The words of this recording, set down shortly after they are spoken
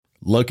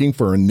Looking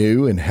for a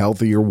new and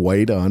healthier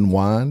way to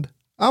unwind?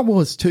 I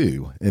was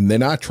too, and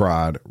then I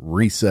tried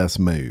Recess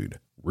Mood.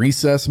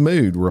 Recess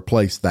Mood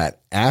replaced that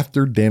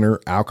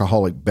after-dinner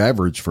alcoholic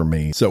beverage for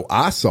me, so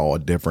I saw a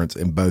difference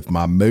in both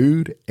my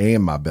mood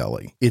and my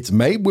belly. It's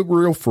made with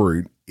real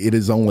fruit. It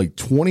is only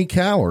 20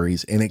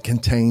 calories and it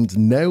contains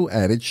no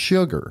added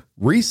sugar.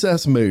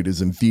 Recess Mood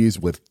is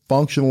infused with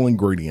functional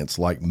ingredients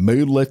like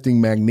mood-lifting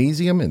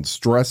magnesium and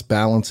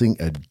stress-balancing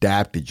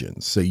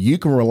adaptogens, so you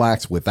can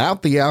relax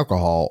without the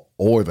alcohol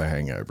or the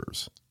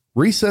hangovers.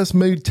 Recess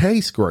Mood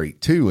tastes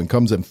great too and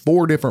comes in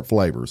 4 different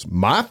flavors.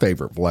 My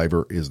favorite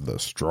flavor is the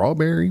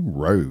strawberry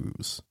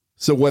rose.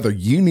 So whether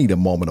you need a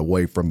moment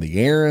away from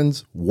the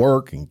errands,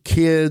 work, and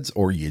kids,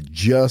 or you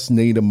just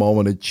need a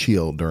moment of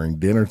chill during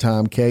dinner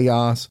time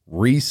chaos,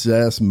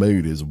 Recess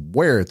Mood is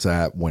where it's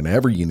at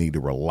whenever you need to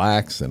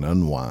relax and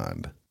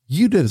unwind.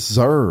 You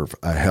deserve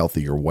a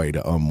healthier way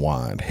to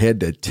unwind. Head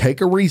to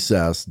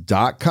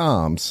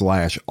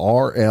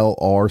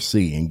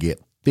takearecess.com/RLRC and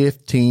get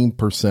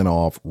 15%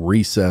 off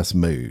Recess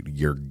Mood,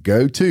 your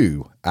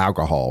go-to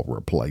alcohol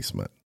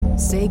replacement.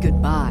 Say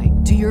goodbye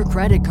to your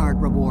credit card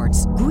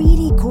rewards.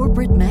 Greedy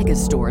corporate mega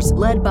stores,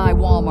 led by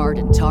Walmart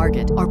and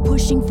Target, are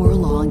pushing for a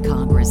law in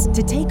Congress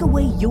to take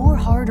away your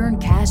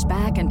hard-earned cash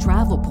back and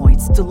travel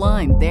points to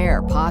line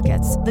their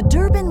pockets. The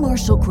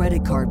Durbin-Marshall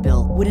credit card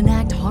bill would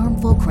enact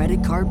harmful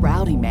credit card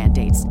routing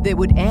mandates that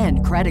would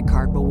end credit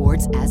card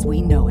rewards as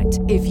we know it.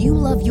 If you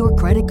love your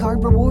credit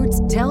card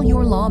rewards, tell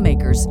your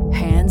lawmakers,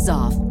 hands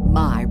off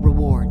my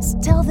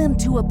rewards. Tell them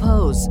to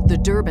oppose the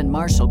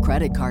Durbin-Marshall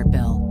credit card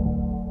bill.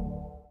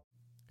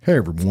 Hey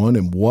everyone,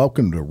 and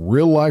welcome to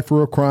Real Life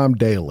Real Crime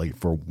Daily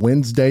for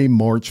Wednesday,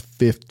 March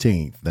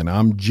 15th. And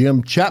I'm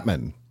Jim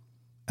Chapman.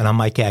 And I'm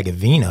Mike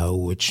Agavino,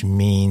 which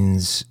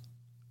means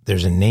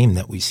there's a name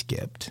that we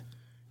skipped.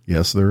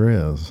 Yes, there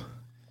is.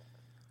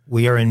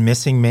 We are in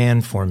missing man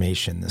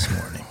formation this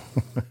morning.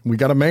 We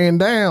got a man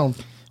down.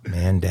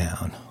 Man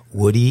down.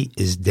 Woody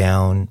is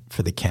down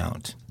for the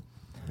count.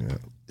 Yeah.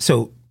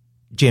 So,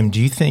 Jim,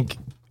 do you think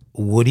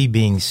Woody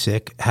being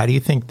sick, how do you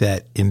think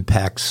that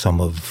impacts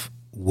some of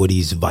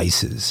Woody's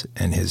vices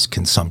and his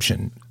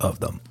consumption of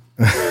them?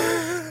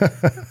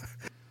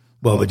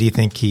 Well, but do you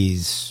think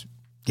he's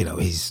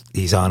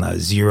on a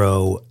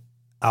zero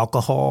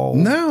alcohol?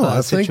 No,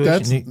 I think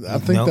situation?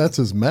 that's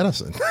his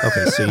medicine.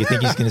 Okay, so you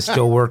think he's going to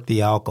still work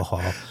the alcohol?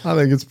 I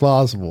think it's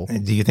possible.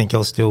 Do you think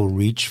he'll still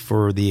reach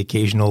for the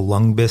occasional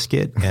lung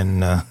biscuit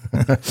and,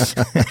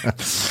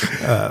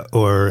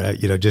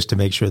 just to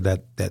make sure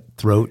that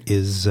throat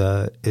is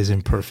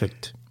in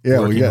perfect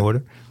working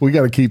order? We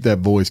got to keep that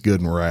voice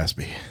good and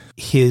raspy.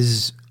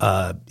 His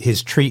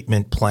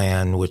treatment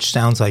plan, which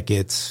sounds like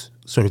it's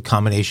sort of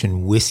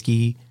combination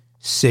whiskey,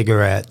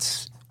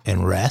 cigarettes,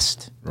 and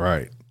rest.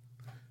 Right.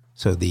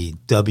 So the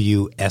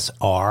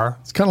WSR.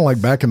 It's kind of like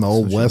back in the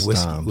old West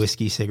times.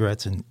 Whiskey,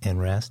 cigarettes,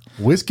 and rest.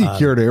 Whiskey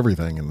cured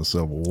everything in the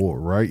Civil War,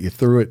 right? You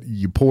threw it,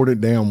 you poured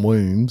it down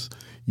wounds,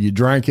 you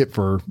drank it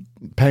for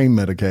pain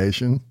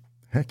medication.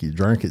 Heck, you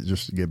drank it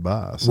just to get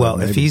by. So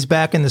well, if he's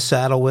back in the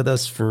saddle with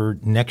us for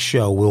next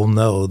show, we'll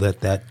know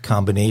that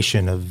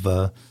combination of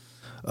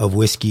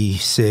whiskey,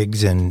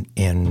 cigs, and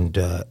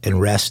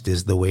rest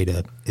is the way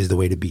to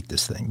beat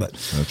this thing. But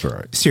that's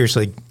right.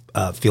 Seriously,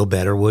 feel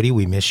better, Woody.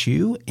 We miss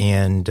you,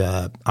 and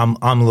I'm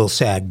a little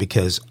sad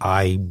because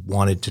I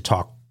wanted to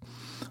talk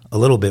a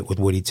little bit with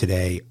Woody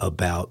today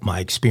about my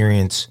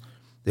experience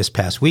this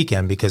past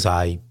weekend because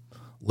I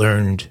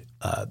learned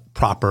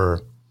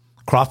proper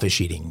crawfish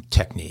eating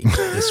technique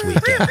this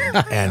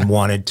weekend and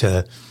wanted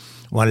to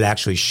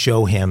actually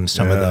show him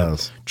some of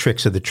the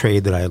tricks of the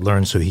trade that I had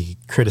learned so he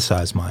could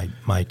criticize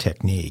my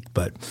technique.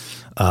 But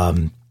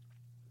I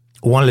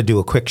wanted to do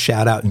a quick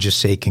shout out and just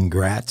say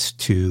congrats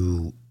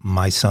to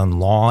my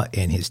son-in-law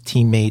and his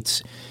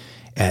teammates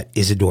at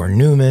Isidore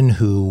Newman,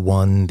 who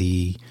won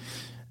the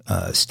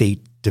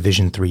state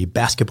Division III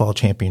basketball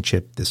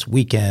championship this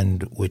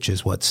weekend, which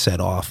is what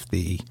set off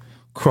the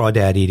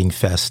Crawdad Eating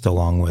Fest,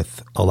 along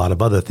with a lot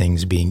of other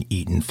things being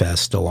eaten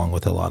fest, along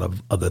with a lot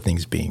of other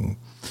things being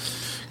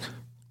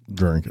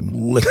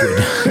drinking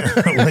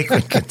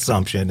liquid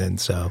consumption. And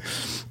so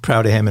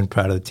proud of him and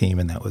proud of the team.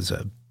 And that was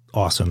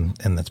awesome.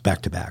 And that's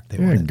back to back. They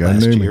won it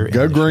last year.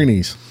 Go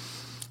Greenies.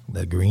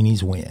 The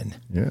Greenies win.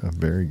 Yeah,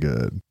 very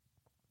good.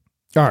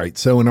 All right,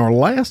 so in our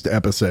last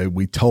episode,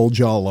 we told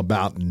y'all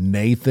about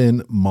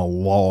Nathan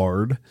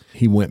Millard.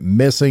 He went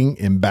missing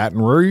in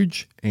Baton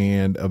Rouge,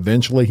 and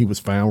eventually he was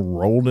found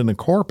rolled in a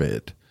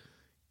carpet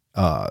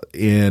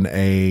in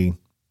a,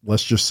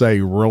 let's just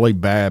say, really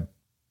bad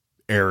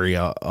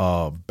area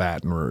of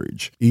Baton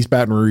Rouge. East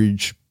Baton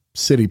Rouge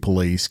City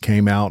Police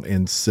came out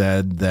and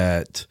said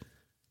that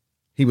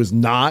he was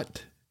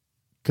not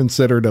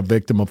considered a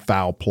victim of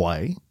foul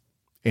play.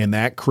 And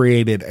that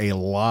created a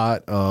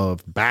lot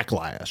of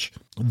backlash.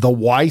 The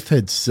wife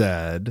had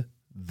said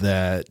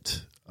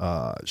that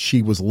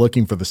she was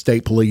looking for the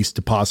state police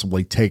to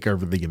possibly take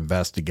over the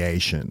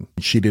investigation.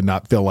 She did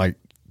not feel like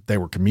they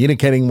were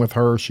communicating with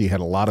her. She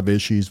had a lot of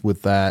issues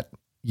with that.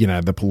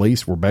 the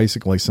police were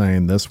basically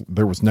saying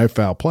there was no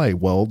foul play.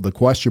 Well, the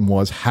question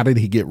was, how did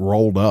he get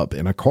rolled up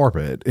in a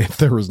carpet if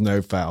there was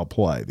no foul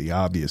play? The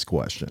obvious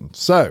question.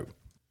 So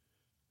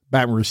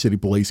Baton Rouge City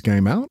Police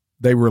came out.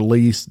 They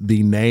released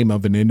the name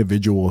of an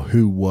individual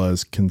who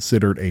was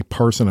considered a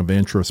person of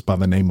interest by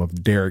the name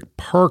of Derek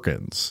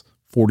Perkins,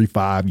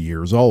 45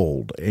 years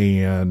old.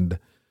 And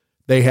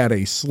they had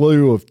a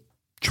slew of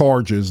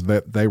charges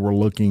that they were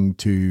looking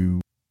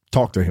to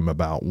talk to him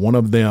about. One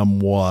of them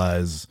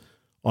was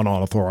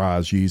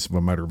unauthorized use of a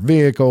motor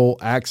vehicle,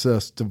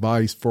 access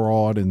device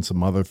fraud, and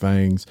some other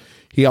things.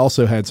 He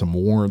also had some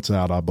warrants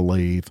out, I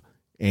believe,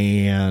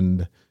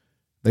 and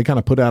they kind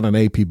of put out an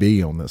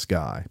APB on this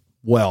guy.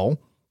 Well,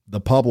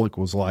 the public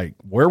was like,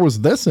 where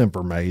was this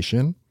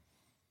information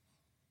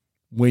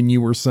when you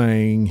were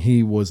saying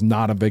he was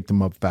not a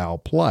victim of foul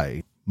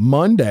play?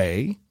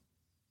 Monday,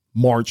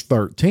 March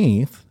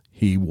 13th,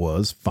 he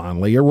was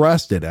finally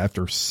arrested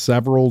after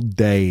several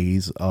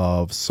days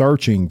of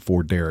searching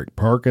for Derek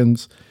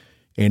Perkins,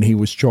 and he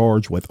was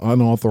charged with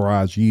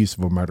unauthorized use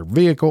of a motor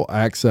vehicle,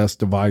 access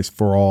device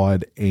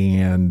fraud,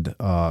 and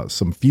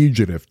some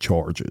fugitive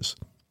charges.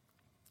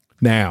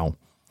 Now,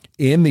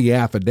 in the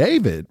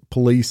affidavit,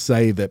 police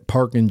say that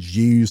Perkins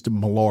used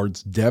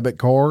Millard's debit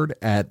card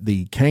at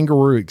the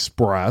Kangaroo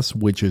Express,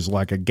 which is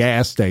like a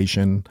gas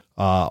station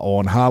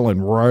on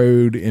Highland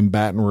Road in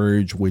Baton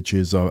Rouge, which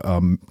is a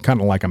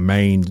kind of like a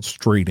main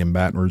street in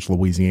Baton Rouge,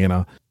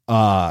 Louisiana.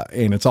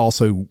 And it's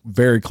also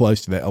very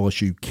close to the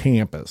LSU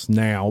campus.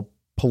 Now,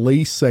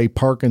 police say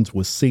Perkins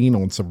was seen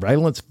on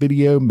surveillance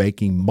video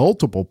making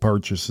multiple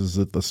purchases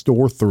at the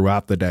store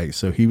throughout the day.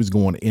 So he was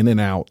going in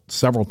and out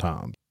several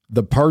times.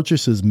 The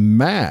purchases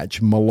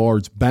match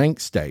Millard's bank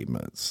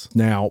statements.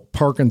 Now,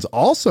 Perkins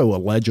also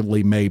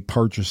allegedly made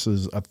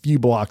purchases a few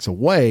blocks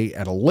away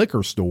at a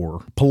liquor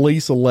store.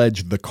 Police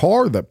allege the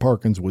car that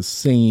Perkins was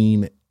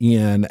seen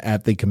in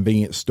at the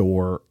convenience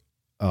store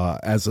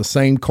as the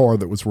same car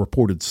that was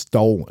reported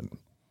stolen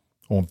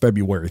on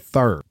February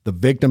 3rd. The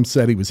victim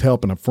said he was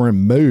helping a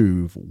friend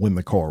move when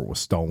the car was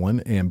stolen,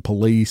 and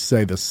police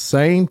say the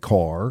same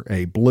car,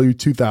 a blue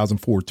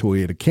 2004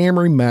 Toyota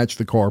Camry, matched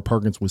the car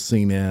Perkins was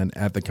seen in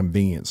at the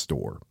convenience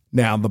store.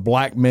 Now, the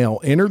black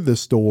male entered the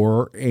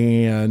store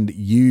and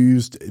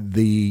used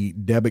the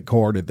debit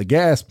card at the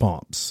gas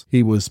pumps.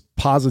 He was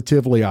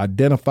positively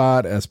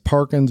identified as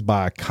Perkins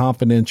by a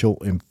confidential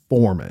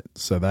informant.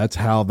 So that's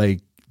how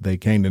they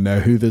came to know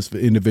who this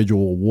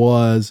individual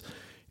was.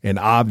 And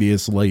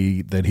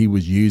obviously that he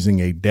was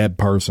using a dead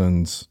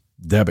person's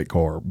debit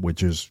card,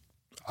 which is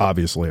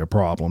obviously a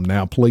problem.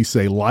 Now, police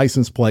say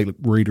license plate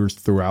readers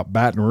throughout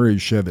Baton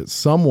Rouge show that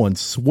someone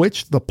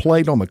switched the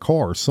plate on the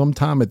car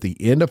sometime at the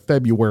end of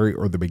February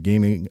or the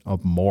beginning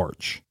of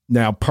March.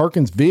 Now,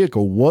 Perkins'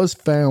 vehicle was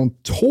found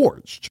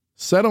torched,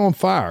 set on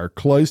fire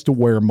close to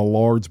where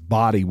Millard's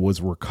body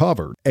was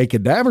recovered. A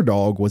cadaver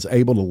dog was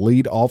able to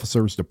lead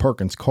officers to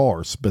Perkins'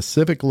 car,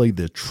 specifically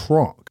the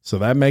trunk. So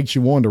that makes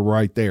you wonder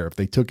right there. If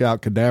they took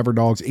out cadaver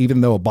dogs,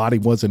 even though a body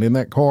wasn't in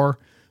that car,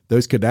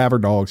 those cadaver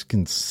dogs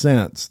can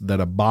sense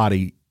that a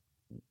body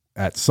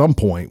at some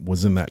point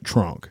was in that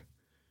trunk.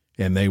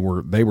 And they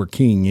were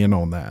keying in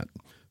on that.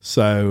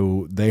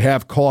 So they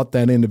have caught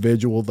that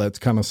individual. That's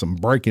kind of some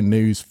breaking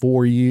news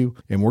for you.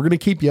 And we're going to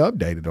keep you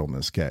updated on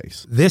this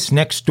case. This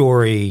next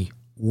story,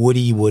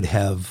 Woody would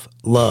have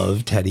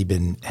loved had he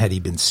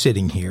been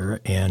sitting here,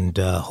 and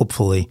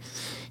hopefully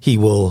he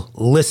will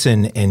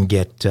listen and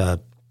get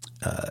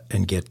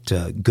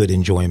good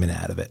enjoyment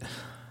out of it.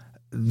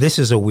 This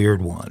is a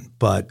weird one,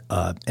 but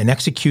an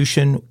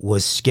execution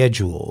was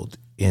scheduled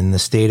in the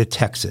state of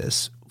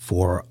Texas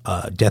for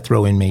a death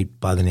row inmate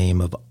by the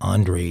name of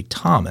Andre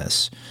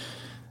Thomas.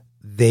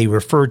 They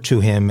referred to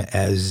him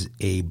as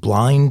a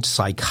blind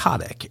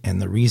psychotic,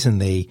 and the reason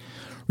they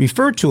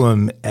referred to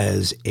him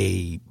as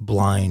a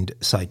blind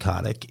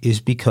psychotic is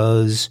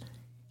because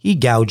he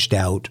gouged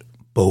out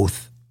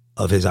both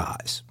of his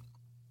eyes.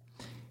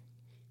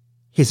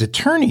 His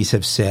attorneys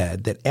have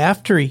said that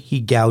after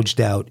he gouged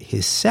out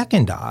his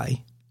second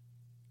eye,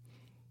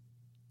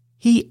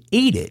 he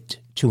ate it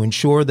to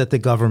ensure that the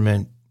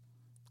government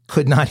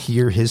could not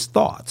hear his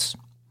thoughts.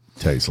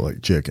 Tastes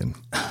like chicken.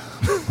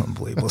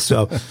 Unbelievable.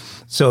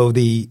 So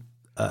the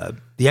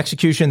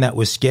execution that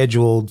was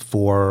scheduled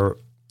for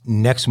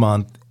next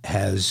month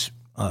has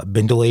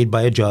been delayed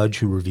by a judge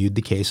who reviewed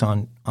the case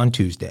on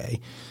Tuesday.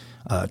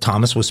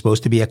 Thomas was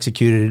supposed to be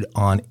executed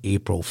on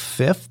April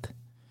 5th,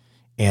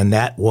 and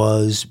that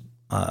was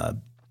the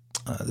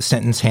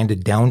sentence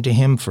handed down to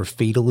him for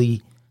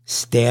fatally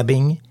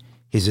stabbing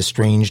his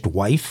estranged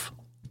wife,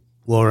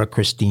 Laura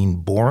Christine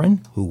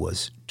Boren, who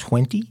was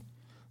 20,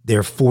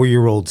 their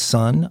 4-year-old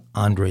son,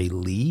 Andre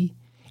Lee,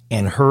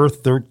 and her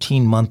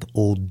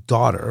 13-month-old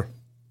daughter,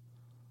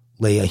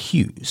 Leah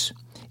Hughes,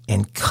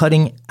 and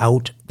cutting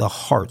out the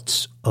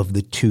hearts of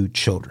the two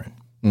children.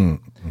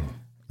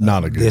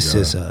 Not a good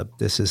guy.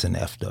 This is an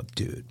effed up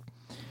dude.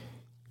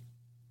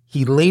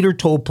 He later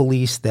told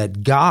police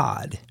that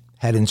God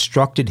had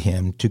instructed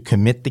him to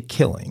commit the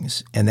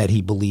killings and that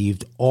he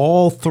believed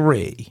all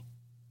three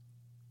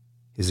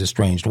his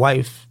estranged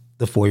wife,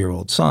 the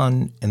 4-year-old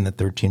son, and the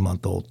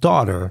 13-month-old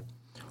daughter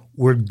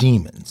were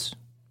demons.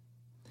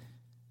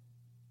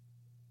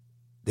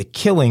 The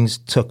killings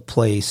took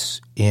place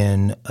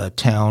in a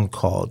town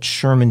called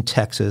Sherman,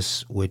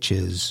 Texas, which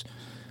is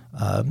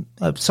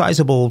a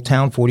sizable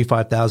town,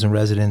 45,000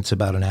 residents,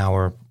 about an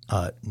hour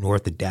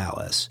north of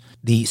Dallas.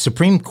 The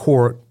Supreme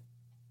Court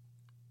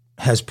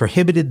has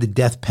prohibited the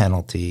death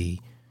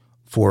penalty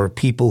for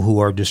people who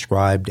are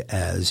described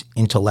as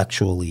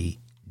intellectually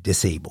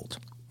disabled,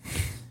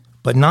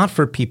 but not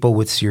for people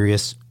with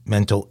serious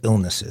mental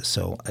illnesses.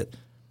 So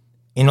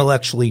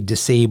intellectually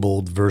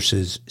disabled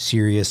versus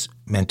serious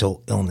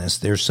mental illness,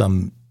 there's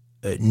some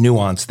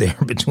nuance there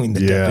between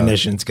the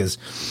definitions, because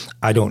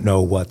I don't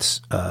know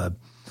what's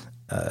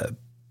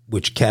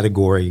which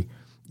category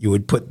you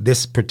would put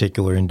this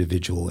particular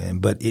individual in.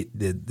 But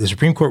the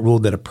Supreme Court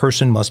ruled that a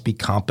person must be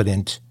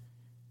competent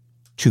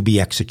to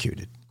be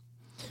executed.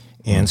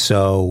 And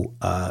so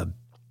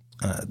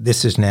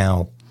this is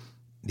now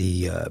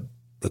the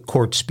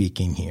court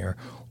speaking here.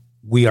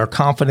 We are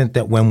confident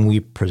that when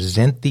we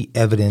present the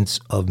evidence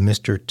of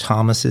Mr.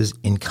 Thomas's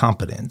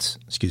incompetence,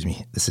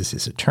 this is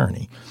his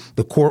attorney,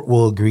 the court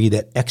will agree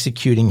that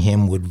executing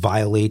him would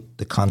violate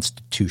the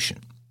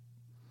Constitution.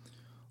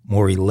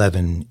 Maury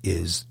Levin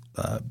is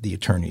the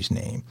attorney's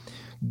name.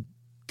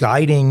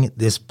 Guiding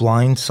this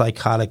blind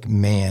psychotic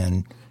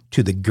man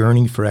to the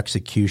gurney for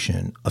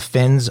execution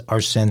offends our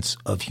sense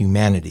of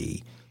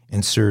humanity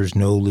and serves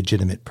no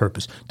legitimate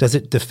purpose. Does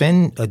it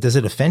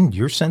offend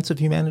your sense of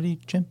humanity,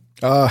 Jim?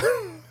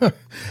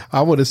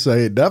 I would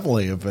say it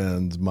definitely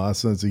offends my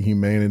sense of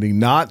humanity.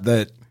 Not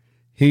that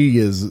he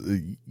is,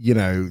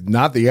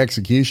 not the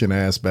execution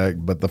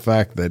aspect, but the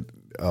fact that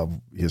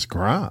of his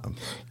crime.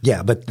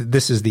 Yeah, but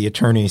this is the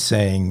attorney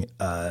saying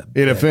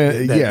it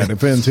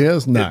offends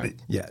his. No,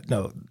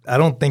 no. I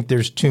don't think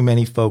there's too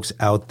many folks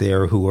out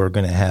there who are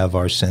going to have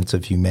our sense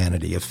of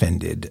humanity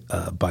offended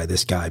by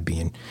this guy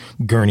being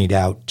gurneyed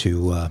out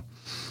to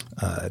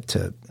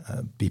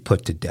be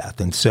put to death.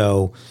 And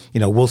so,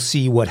 we'll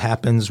see what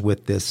happens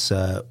with this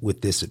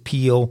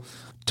appeal.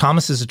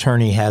 Thomas's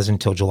attorney has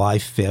until July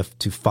 5th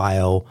to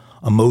file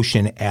a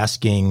motion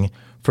asking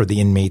for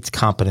the inmate's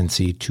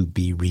competency to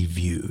be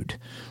reviewed.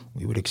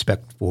 We would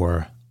expect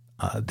for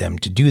them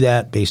to do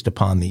that based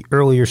upon the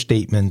earlier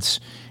statements,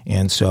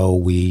 and so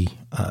we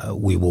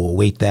will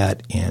await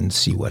that and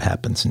see what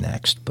happens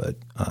next. But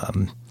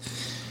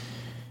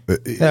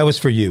that was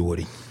for you,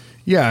 Woody.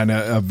 Yeah, and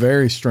a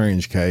very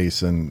strange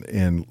case,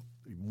 and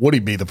Woody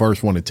be the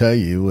first one to tell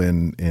you,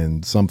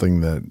 and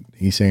something that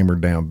he's hammered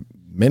down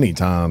many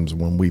times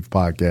when we've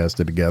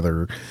podcasted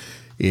together,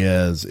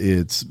 is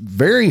it's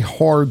very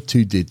hard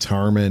to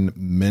determine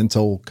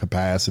mental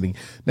capacity.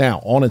 Now,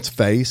 on its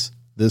face,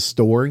 this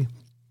story,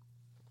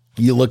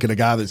 you look at a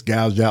guy that's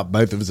gouged out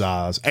both of his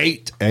eyes,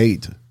 eight,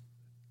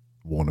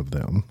 one of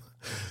them.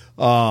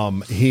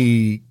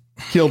 He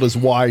killed his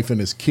wife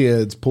and his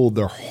kids, pulled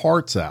their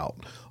hearts out,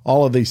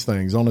 all of these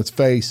things. On its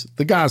face,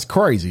 the guy's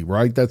crazy,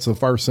 right? That's the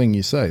first thing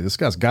you say. This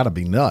guy's got to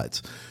be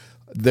nuts.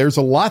 There's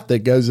a lot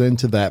that goes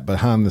into that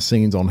behind the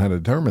scenes on how to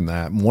determine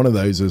that. And one of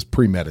those is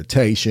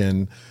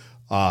premeditation.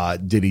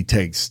 Did he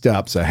take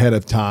steps ahead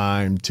of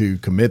time to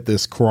commit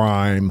this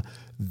crime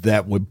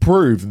that would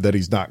prove that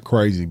he's not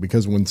crazy?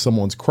 Because when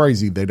someone's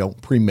crazy, they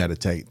don't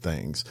premeditate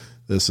things.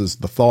 This is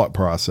the thought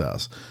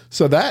process.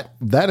 So that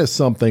is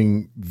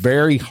something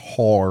very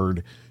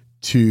hard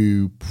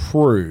to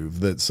prove,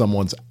 that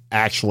someone's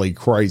actually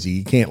crazy.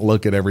 You can't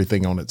look at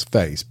everything on its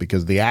face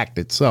because the act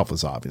itself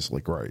is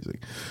obviously crazy.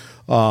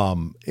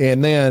 And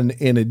then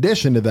in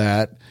addition to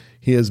that,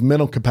 his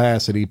mental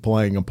capacity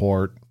playing a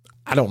part.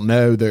 I don't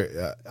know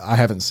there. I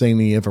haven't seen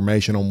any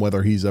information on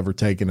whether he's ever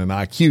taken an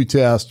IQ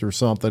test or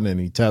something, and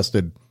he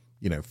tested,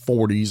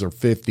 40s or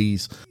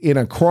 50s. In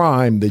a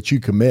crime that you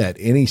commit,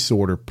 any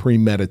sort of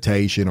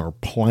premeditation or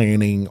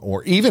planning,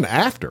 or even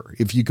after,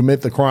 if you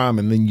commit the crime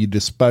and then you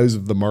dispose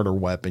of the murder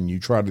weapon, you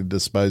try to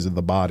dispose of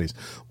the bodies.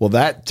 Well,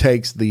 that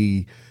takes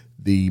the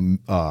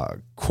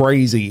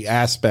crazy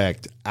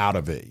aspect out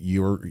of it.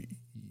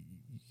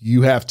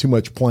 You have too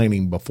much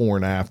planning before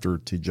and after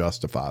to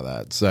justify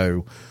that.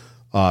 So,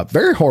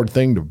 very hard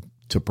thing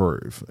to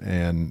prove.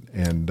 And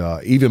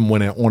even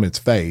when on its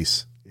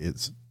face,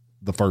 it's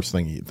the first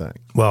thing you think.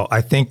 Well,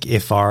 I think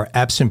if our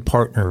absent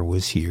partner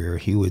was here,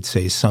 he would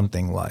say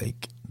something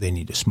like, they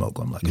need to smoke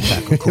them like a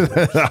pack of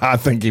Cools. I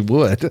think he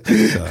would.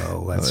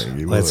 So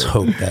let's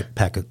hope that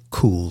pack of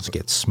Cools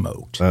gets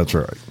smoked. That's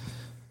right.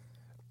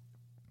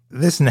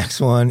 This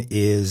next one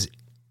is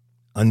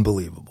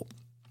unbelievable.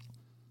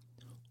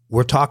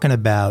 We're talking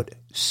about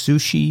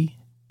sushi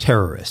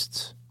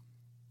terrorists.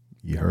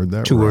 You heard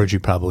that Two right. words you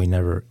probably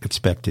never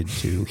expected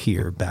to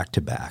hear back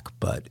to back.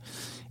 But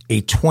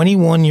a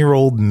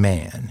 21-year-old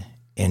man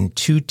and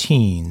 2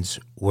 teens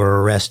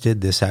were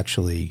arrested. This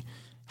actually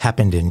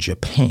happened in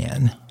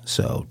Japan,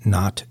 so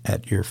not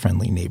at your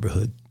friendly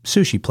neighborhood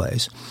sushi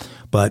place.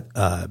 But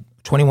a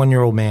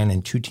 21-year-old man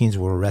and 2 teens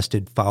were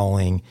arrested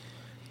following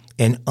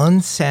an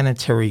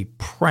unsanitary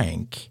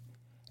prank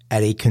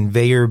at a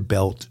conveyor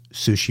belt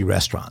sushi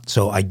restaurant.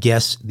 So I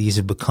guess these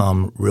have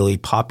become really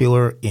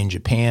popular in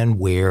Japan,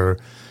 where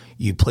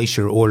you place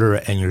your order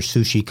and your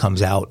sushi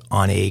comes out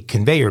on a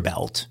conveyor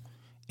belt,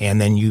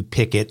 and then you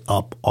pick it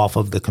up off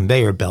of the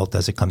conveyor belt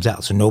as it comes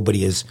out. So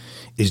nobody is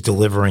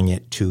delivering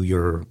it to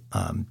your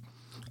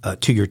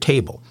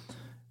table.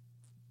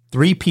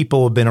 3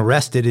 people have been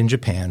arrested in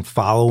Japan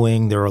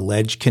following their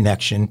alleged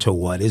connection to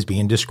what is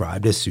being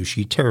described as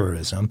sushi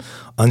terrorism,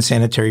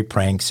 unsanitary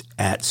pranks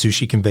at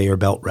sushi conveyor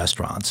belt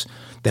restaurants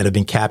that have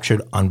been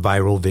captured on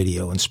viral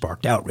video and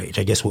sparked outrage.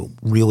 I guess what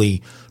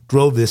really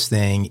drove this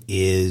thing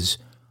is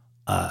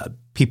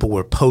people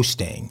were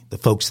posting, the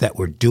folks that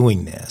were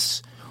doing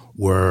this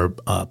were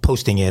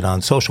posting it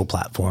on social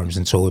platforms.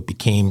 And so it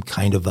became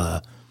kind of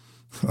a,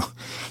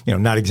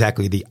 not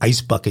exactly the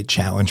ice bucket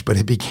challenge, but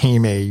it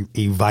became a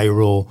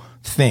viral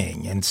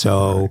thing. And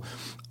so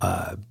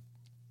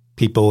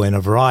people in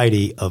a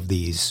variety of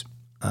these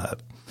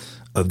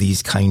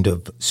kind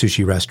of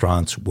sushi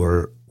restaurants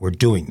were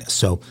doing this.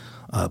 So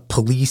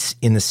police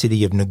in the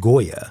city of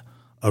Nagoya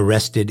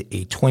arrested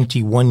a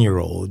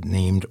 21-year-old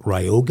named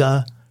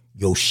Ryoga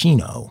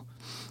Yoshino.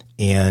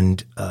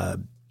 And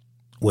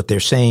what they're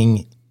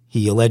saying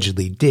he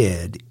allegedly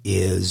did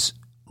is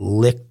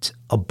licked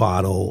a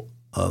bottle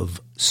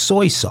of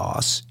soy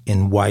sauce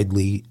in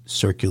widely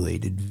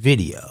circulated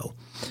video,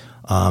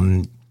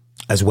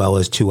 as well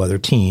as 2 other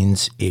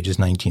teens, ages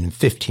 19 and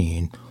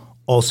 15,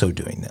 also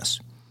doing this.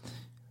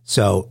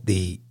 So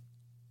the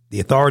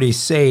authorities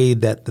say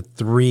that the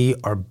 3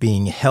 are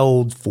being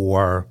held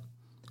for,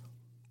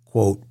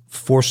 quote,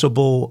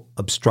 forcible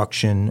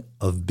obstruction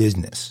of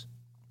business,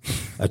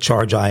 a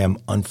charge I am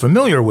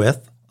unfamiliar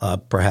with.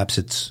 Perhaps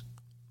it's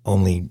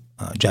only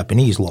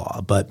Japanese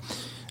law, but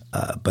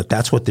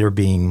that's what they're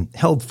being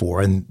held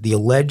for. And the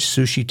alleged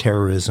sushi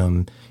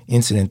terrorism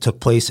incident took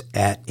place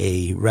at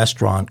a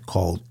restaurant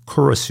called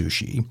Kura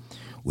Sushi,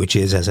 which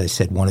is, as I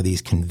said, one of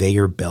these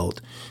conveyor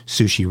belt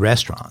sushi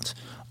restaurants.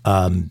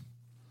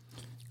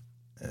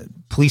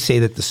 Police say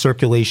that the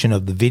circulation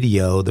of the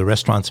video, the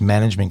restaurant's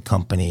management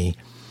company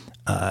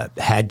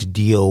had to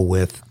deal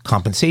with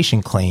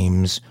compensation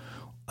claims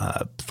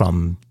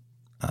from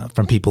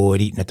people who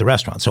had eaten at the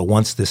restaurant. So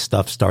once this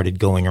stuff started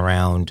going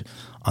around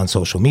on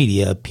social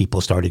media, people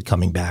started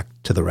coming back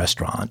to the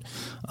restaurant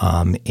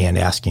and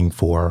asking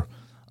for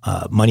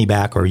money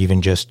back or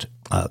even just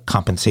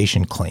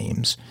compensation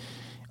claims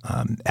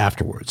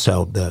afterwards.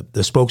 So the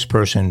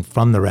spokesperson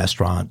from the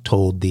restaurant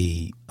told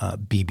the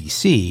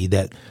BBC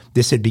that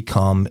this had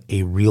become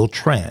a real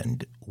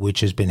trend,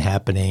 which has been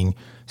happening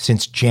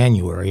since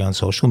January on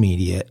social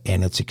media,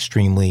 and it's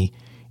extremely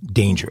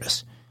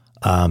dangerous.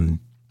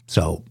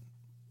 So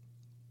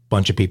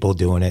bunch of people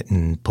doing it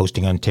and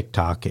posting on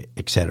TikTok,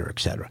 et cetera, et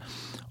cetera.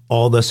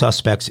 All the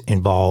suspects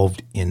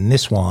involved in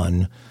this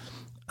one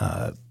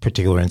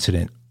particular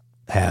incident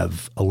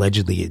have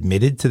allegedly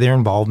admitted to their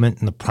involvement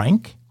in the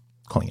prank,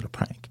 calling it a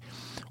prank,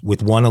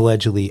 with one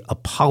allegedly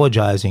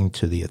apologizing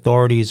to the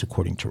authorities,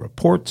 according to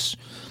reports.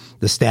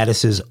 The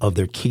statuses of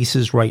their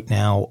cases right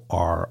now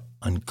are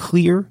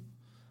unclear.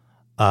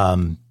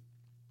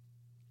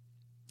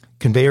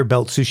 Conveyor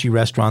belt sushi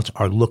restaurants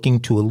are looking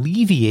to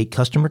alleviate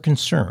customer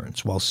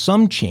concerns, while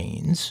some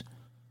chains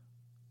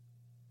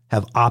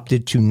have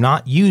opted to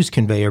not use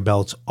conveyor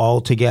belts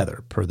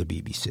altogether, per the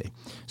BBC.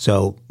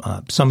 So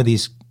some of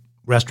these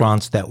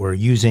restaurants that were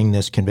using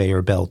this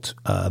conveyor belt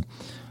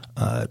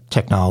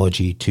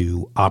technology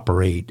to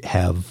operate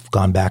have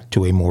gone back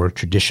to a more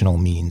traditional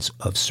means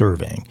of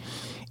serving.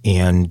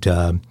 And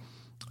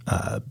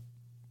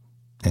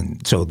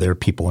so their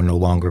people are no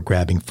longer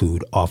grabbing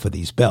food off of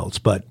these belts.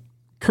 But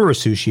Kura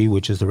Sushi,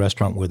 which is the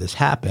restaurant where this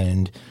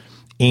happened,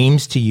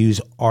 aims to use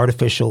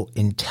artificial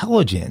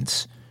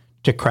intelligence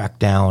to crack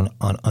down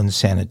on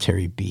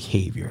unsanitary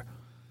behavior.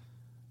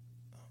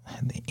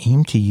 And they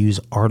aim to use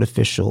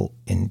artificial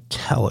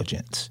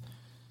intelligence.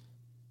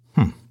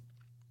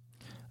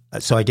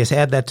 So I guess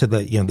add that to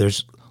the,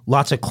 there's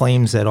lots of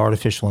claims that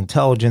artificial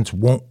intelligence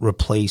won't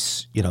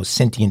replace,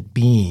 sentient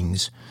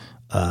beings.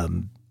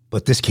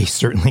 But this case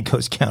certainly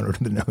goes counter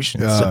to the notion.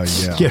 So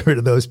yeah. Get rid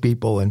of those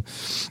people. And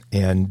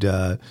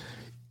I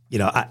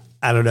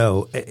don't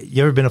know.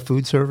 You ever been a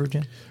food server,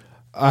 Jim?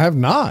 I have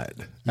not.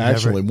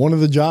 Actually, one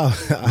of the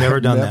jobs. Never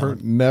done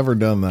that. Never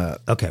done that.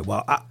 Okay.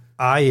 Well,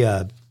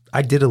 I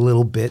did a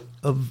little bit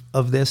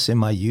of this in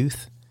my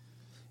youth.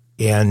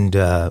 And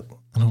I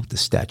don't know what the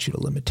statute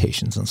of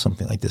limitations on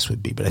something like this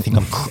would be, but I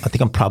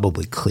think I'm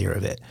probably clear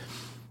of it.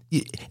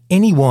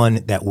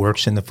 Anyone that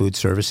works in the food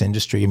service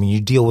industry, I mean,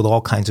 you deal with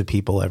all kinds of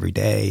people every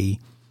day,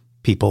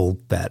 people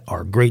that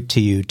are great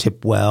to you,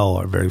 tip well,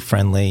 are very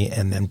friendly,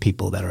 and then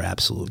people that are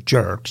absolute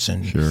jerks.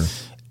 And sure.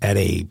 At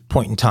a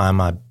point in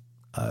time, I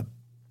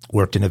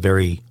worked in a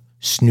very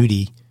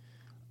snooty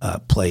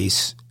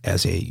place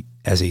as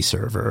a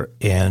server.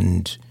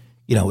 And,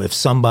 if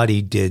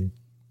somebody did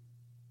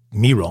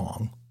me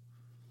wrong,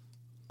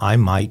 I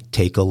might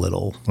take a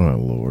little. Oh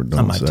Lord, don't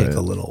I might say take it.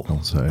 a little.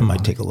 Don't say I it.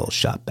 might take a little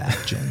shot back,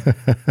 Jim.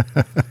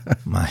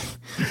 my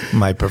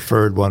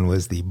preferred one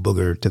was the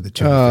booger to the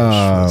tuna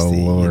fish. Was the,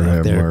 Lord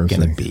have they're mercy.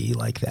 going to be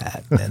like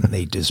that, and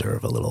they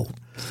deserve a little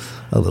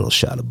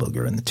shot of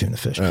booger in the tuna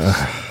fish.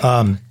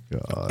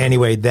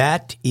 Anyway,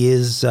 that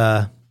is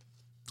our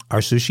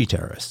sushi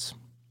terrorists.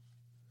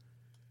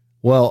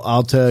 Well,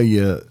 I'll tell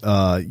you,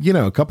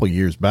 a couple of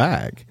years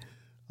back,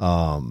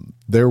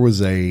 there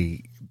was a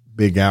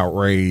big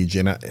outrage,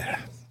 and I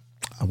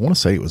want to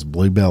say it was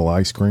Bluebell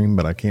ice cream,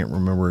 but I can't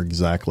remember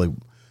exactly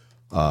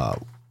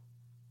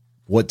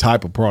what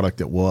type of product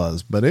it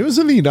was. But it was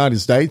in the United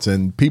States,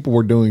 and people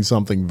were doing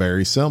something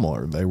very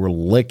similar. They were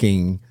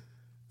licking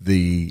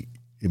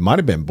it might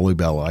have been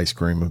Bluebell ice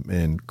cream,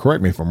 and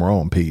correct me if I'm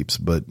wrong, peeps,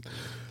 but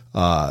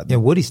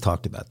Woody's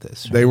talked about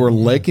this. Right? they were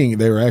licking.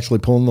 They were actually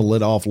pulling the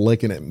lid off,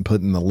 licking it, and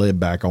putting the lid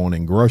back on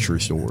in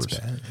grocery stores.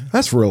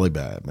 That's really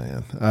bad,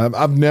 man.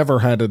 I've never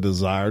had a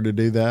desire to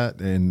do that,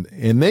 and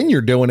then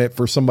you're doing it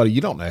for somebody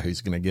you don't know who's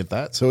going to get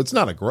that. So it's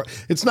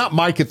not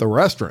Mike at the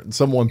restaurant.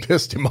 Someone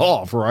pissed him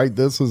off, right?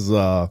 This is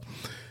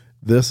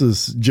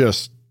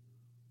just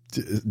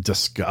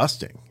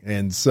disgusting,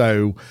 and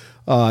so.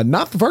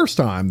 Not the first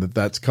time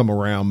that's come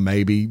around.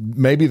 Maybe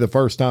the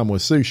first time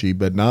was sushi,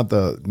 but not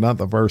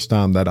the first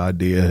time that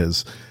idea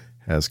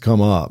has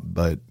come up.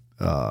 But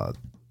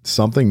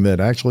something that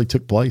actually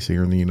took place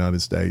here in the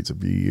United States a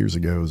few years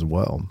ago as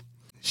well.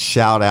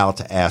 Shout out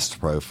to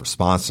Astropro for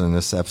sponsoring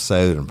this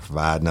episode and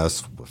providing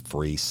us with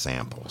free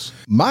samples.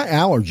 My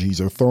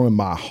allergies are throwing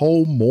my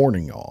whole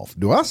morning off.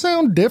 Do I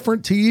sound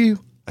different to you?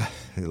 I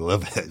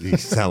love it. You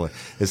sound like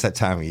it's that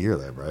time of year,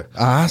 though, bro.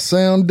 I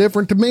sound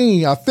different to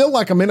me. I feel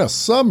like I'm in a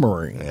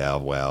submarine. Yeah,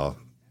 well,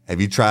 have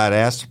you tried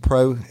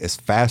Astropro? It's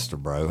faster,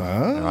 bro.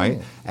 All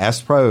right?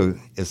 Astropro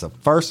is the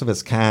first of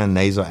its kind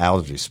nasal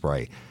allergy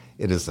spray.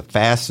 It is the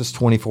fastest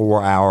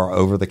 24-hour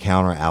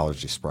over-the-counter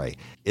allergy spray.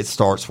 It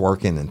starts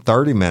working in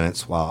 30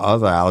 minutes while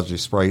other allergy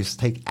sprays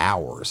take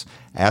hours.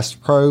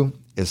 Astropro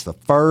is the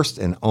first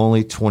and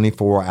only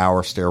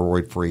 24-hour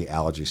steroid-free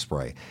allergy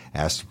spray.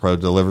 Astropro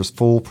delivers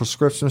full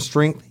prescription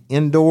strength,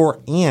 indoor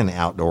and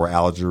outdoor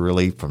allergy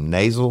relief from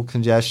nasal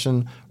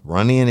congestion,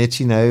 runny and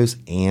itchy nose,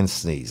 and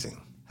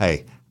sneezing.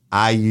 Hey,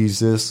 I use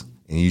this,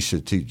 and you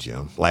should too,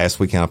 Jim. Last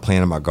weekend I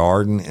planted my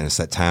garden, and it's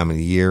that time of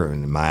the year,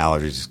 and my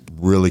allergies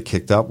really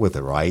kicked up with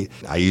it, right?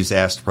 I use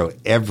Astropro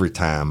every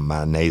time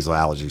my nasal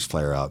allergies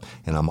flare up,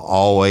 and I'm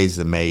always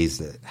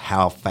amazed at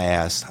how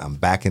fast I'm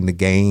back in the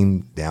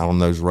game, down on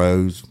those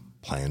roads,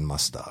 playing my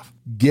stuff.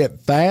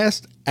 Get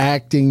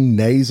fast-acting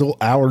nasal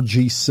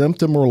allergy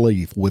symptom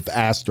relief with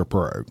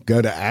Astropro. Go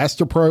to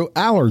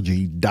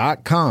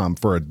AstroProAllergy.com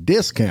for a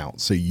discount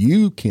so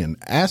you can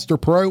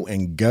Astropro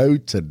and go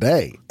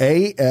today.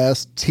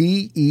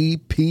 ASTEPRO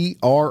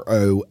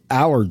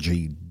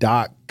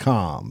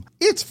allergy.com.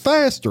 It's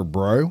faster,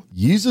 bro.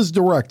 Use as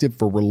directed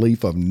for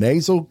relief of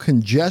nasal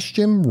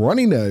congestion,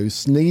 runny nose,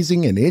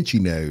 sneezing, and itchy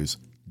nose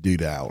due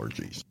to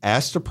allergies.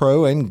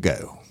 Astropro and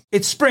go.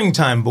 It's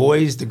springtime,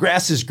 boys. The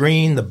grass is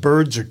green, the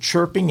birds are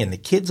chirping, and the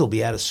kids will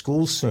be out of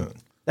school soon.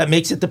 That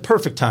makes it the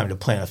perfect time to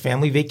plan a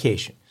family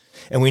vacation.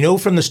 And we know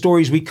from the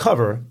stories we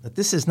cover that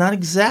this is not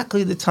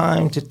exactly the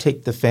time to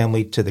take the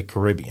family to the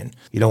Caribbean.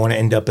 You don't want to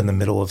end up in the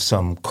middle of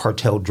some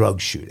cartel drug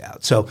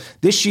shootout. So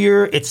this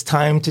year, it's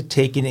time to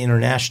take an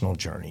international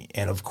journey.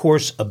 And of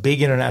course, a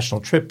big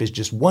international trip is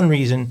just one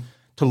reason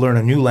to learn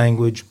a new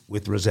language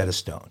with Rosetta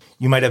Stone.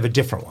 You might have a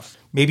different one.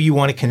 Maybe you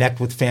want to connect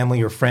with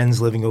family or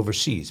friends living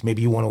overseas.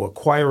 Maybe you want to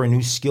acquire a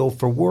new skill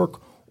for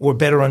work or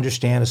better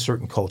understand a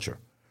certain culture.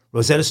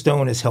 Rosetta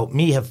Stone has helped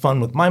me have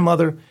fun with my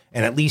mother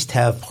and at least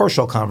have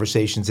partial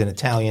conversations in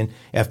Italian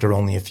after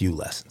only a few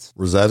lessons.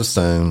 Rosetta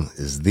Stone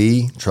is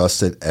the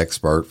trusted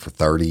expert for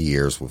 30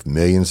 years with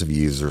millions of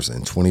users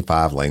in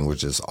 25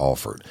 languages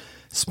offered.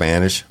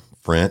 Spanish,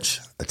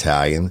 French,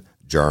 Italian,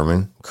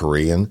 German,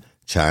 Korean,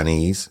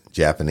 Chinese,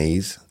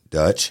 Japanese,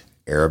 Dutch,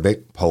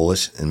 Arabic,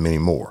 Polish, and many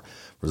more.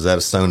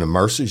 Rosetta Stone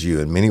immerses you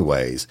in many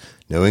ways.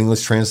 No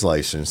English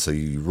translation, so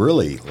you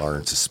really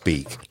learn to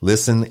speak,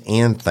 listen,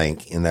 and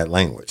think in that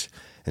language.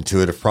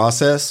 Intuitive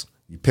process,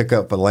 you pick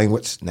up a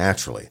language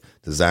naturally.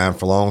 Designed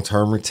for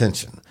long-term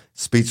retention.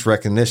 Speech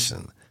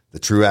recognition. The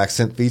True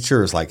Accent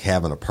feature is like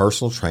having a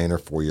personal trainer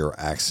for your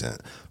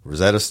accent.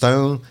 Rosetta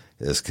Stone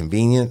is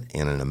convenient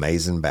and an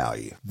amazing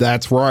value.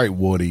 That's right,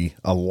 Woody.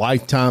 A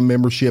lifetime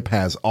membership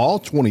has all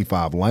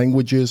 25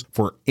 languages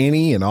for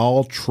any and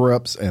all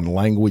trips and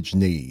language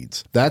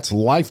needs. That's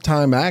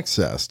lifetime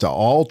access to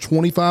all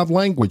 25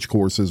 language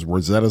courses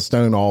Rosetta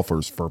Stone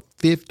offers for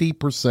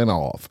 50%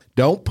 off.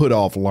 Don't put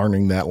off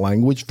learning that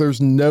language. There's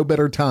no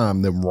better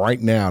time than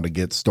right now to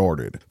get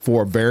started.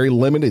 For a very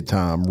limited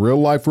time, Real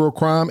Life Real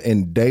Crime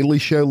and Daily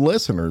Show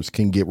listeners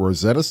can get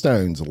Rosetta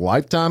Stone's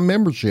lifetime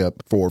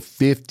membership for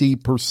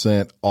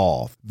 50%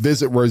 off.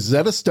 Visit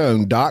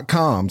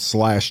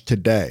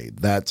rosettastone.com/today.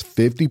 That's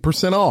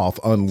 50% off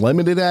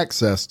unlimited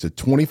access to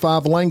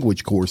 25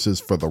 language courses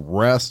for the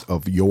rest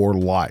of your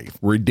life.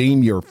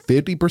 Redeem your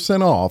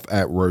 50% off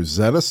at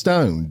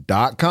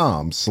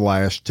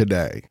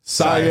rosettastone.com/today.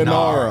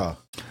 Sayonara.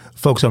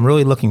 Folks, I'm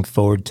really looking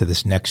forward to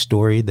this next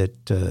story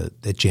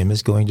that Jim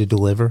is going to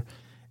deliver.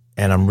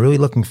 And I'm really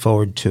looking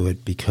forward to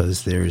it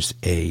because there's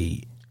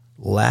a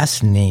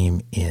last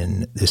name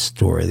in this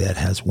story that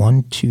has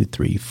 1, 2,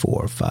 3,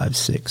 4, 5,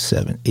 6,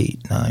 7,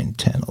 8, 9,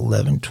 10,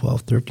 11,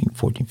 12, 13,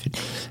 14,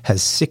 15,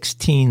 has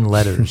 16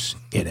 letters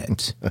in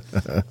it.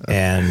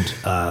 And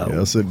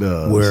yes, it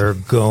does. We're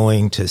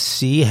going to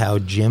see how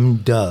Jim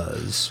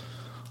does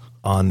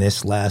on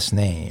this last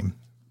name.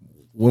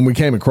 When we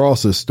came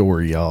across this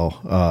story,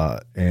 y'all,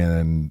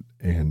 and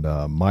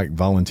Mike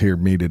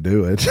volunteered me to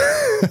do it,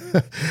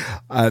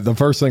 the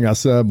first thing I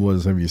said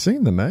was, have you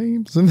seen the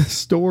names in this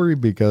story?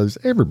 Because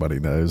everybody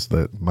knows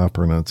that my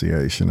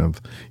pronunciation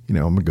of,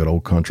 I'm a good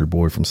old country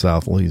boy from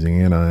South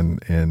Louisiana,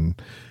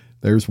 and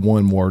there's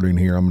one word in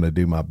here I'm going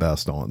to do my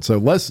best on. So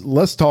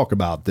let's talk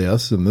about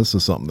this. And this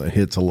is something that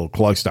hits a little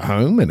close to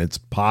home, and it's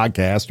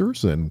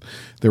podcasters. And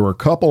there were a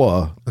couple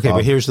of... Okay,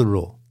 but here's the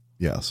rule.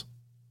 Yes.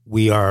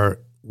 We are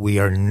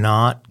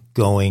not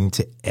going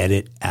to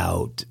edit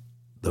out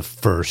the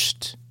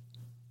first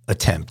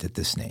attempt at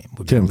this name.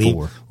 We're going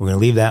to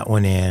leave that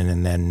one in,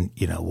 and then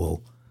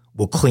we'll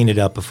clean it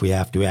up if we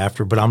have to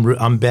after. But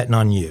I'm betting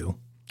on you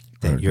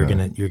that you're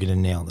gonna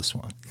nail this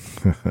one.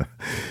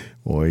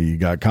 Boy, you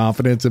got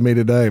confidence in me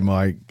today,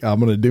 Mike. I'm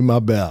going to do my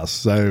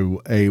best.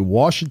 So, a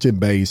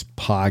Washington-based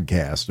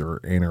podcaster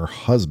and her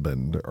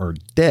husband are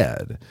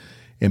dead.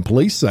 And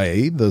police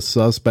say the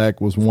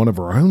suspect was one of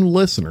her own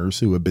listeners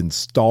who had been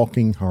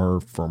stalking her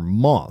for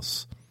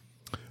months.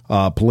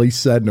 Police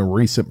said in a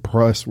recent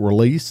press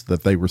release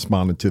that they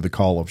responded to the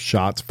call of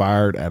shots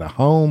fired at a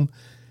home,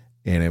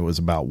 and it was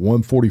about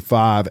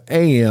 1:45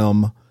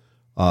 a.m.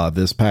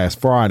 This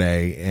past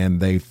Friday, and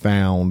they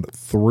found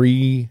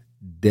 3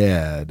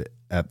 dead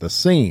at the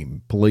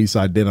scene. Police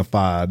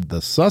identified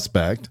the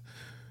suspect,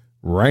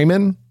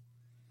 Raymond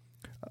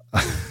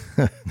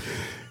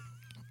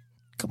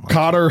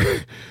Cotter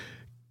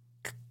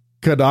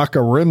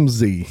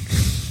Kadakarimzi.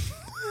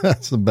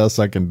 That's the best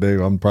I can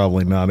do. I'm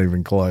probably not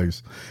even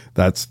close.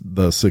 That's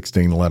the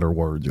 16-letter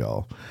word,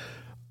 y'all.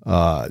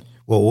 Well,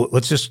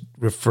 let's just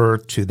refer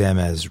to them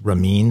as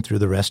Ramin through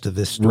the rest of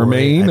this story.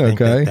 Ramin, I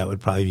think okay. That would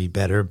probably be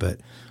better,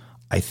 but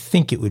I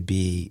think it would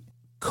be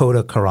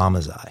Kota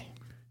Karamazai.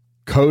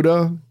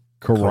 Kota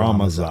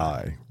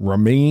Karamazai.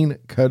 Ramin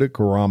Kota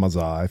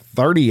Karamazai,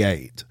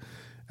 38,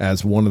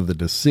 as one of the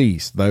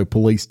deceased. Though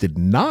police did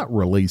not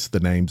release the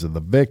names of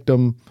the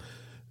victims,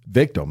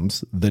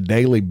 the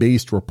Daily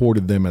Beast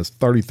reported them as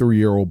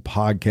 33-year-old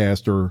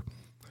podcaster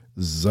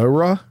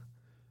Zora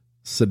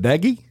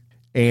Sadeghi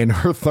and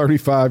her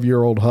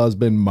 35-year-old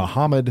husband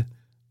Mohammed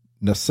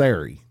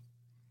Nasseri.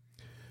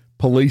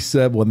 Police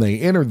said when they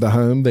entered the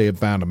home, they had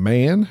found a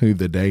man who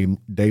the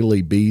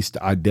Daily Beast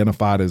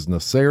identified as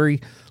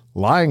Nasseri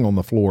lying on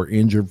the floor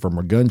injured from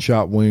a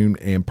gunshot wound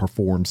and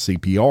performed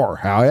CPR.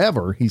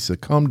 However, he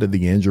succumbed to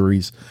the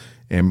injuries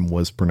and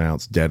was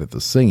pronounced dead at the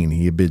scene.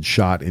 He had been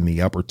shot in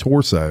the upper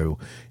torso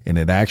and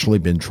had actually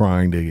been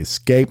trying to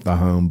escape the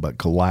home but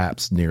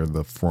collapsed near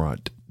the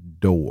front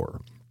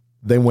door.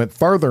 They went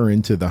further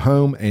into the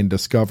home and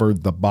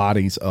discovered the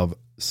bodies of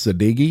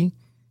Sadeghi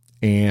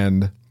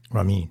and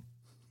Ramin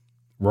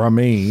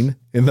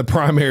in the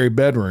primary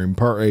bedroom,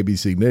 per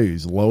ABC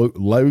News.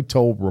 Lowe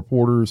told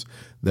reporters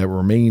that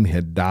Ramin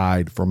had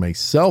died from a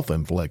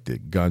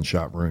self-inflicted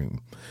gunshot wound.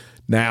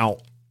 Now,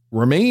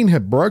 Ramin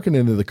had broken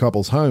into the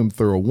couple's home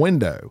through a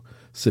window.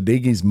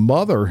 Sadeghi's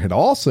mother had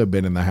also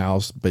been in the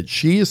house, but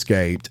she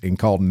escaped and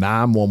called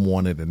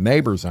 911 at a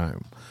neighbor's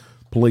home.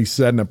 Police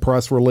said in a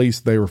press release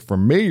they were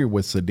familiar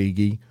with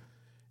Sadeghi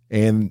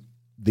and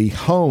the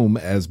home,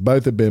 as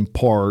both had been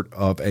part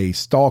of a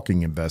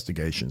stalking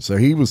investigation. So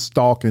he was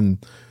stalking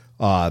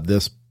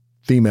this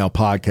female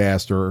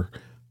podcaster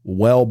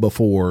well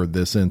before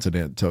this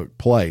incident took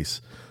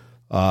place.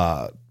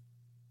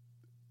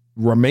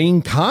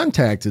 Ramin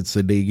contacted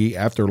Sadeghi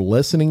after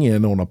listening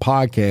in on a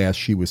podcast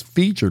she was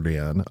featured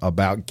in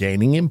about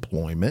gaining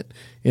employment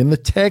in the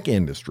tech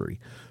industry.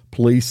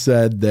 Police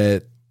said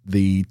that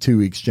the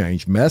two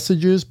exchanged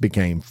messages,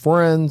 became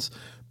friends,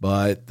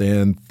 but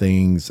then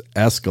things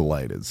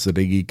escalated.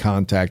 Sadeghi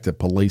contacted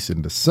police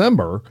in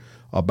December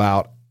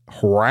about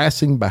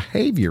harassing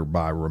behavior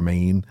by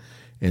Ramin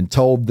and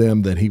told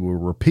them that he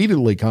would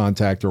repeatedly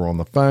contact her on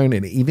the phone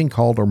and even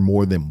called her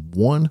more than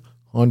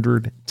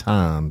 100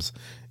 times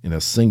in a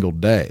single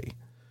day.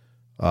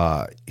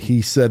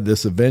 He said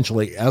this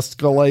eventually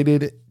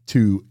escalated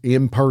to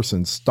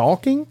in-person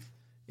stalking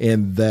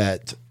and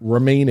that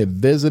Ramin had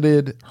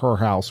visited her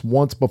house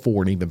once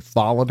before and even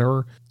followed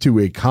her to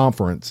a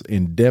conference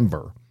in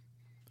Denver.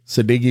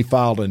 Sadeghi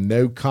filed a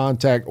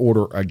no-contact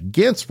order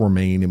against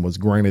Ramin and was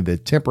granted a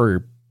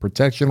temporary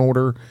protection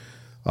order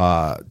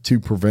to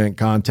prevent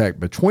contact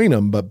between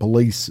them, but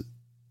police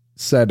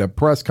said at a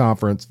press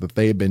conference that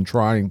they had been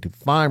trying to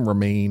find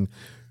Ramin,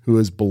 who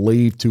is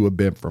believed to have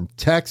been from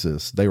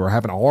Texas. They were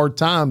having a hard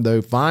time,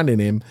 though, finding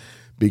him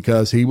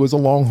because he was a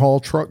long-haul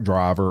truck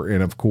driver,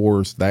 and, of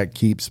course, that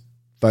keeps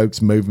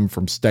folks moving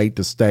from state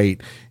to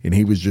state, and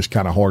he was just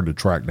kind of hard to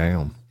track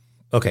down.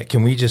 Okay,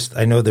 can we just –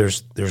 I know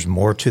there's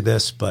more to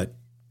this, but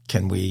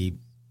can we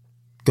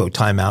go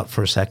time out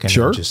for a second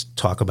Sure. and just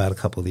talk about a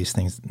couple of these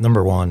things?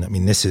 Number one, I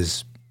mean, this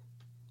is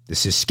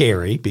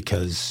scary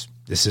because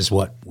this is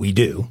what we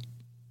do,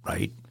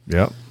 right?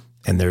 Yep.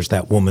 And there's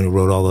that woman who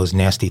wrote all those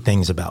nasty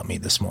things about me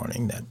this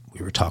morning that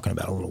we were talking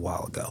about a little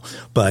while ago.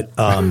 But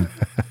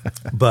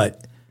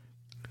but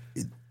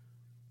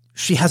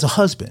she has a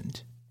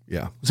husband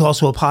Yeah. who's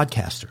also a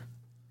podcaster.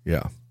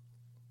 Yeah.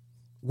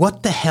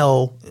 What the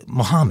hell,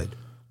 Muhammad?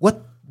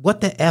 What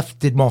the F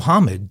did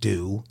Muhammad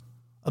do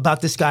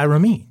about this guy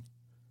Ramin?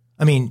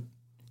 I mean,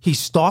 he's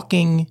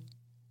stalking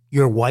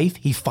your wife.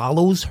 He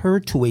follows her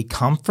to a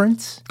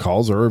conference.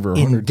 Calls her over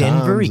 100 in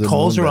Denver. times He in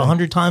calls her one day.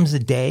 100 times a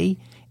day.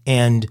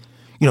 And,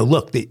 you know,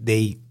 look,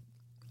 you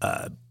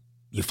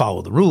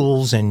follow the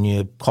rules and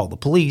you call the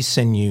police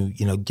and you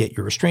get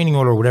your restraining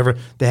order or whatever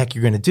the heck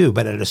you're going to do.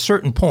 But at a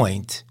certain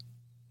point,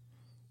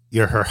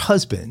 you're her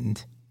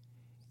husband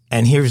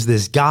and here's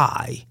this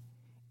guy.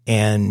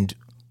 And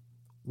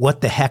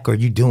what the heck are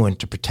you doing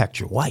to protect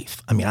your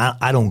wife? I mean,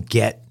 I don't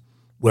get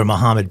where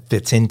Muhammad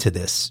fits into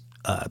this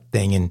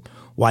thing and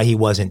why he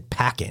wasn't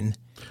packing.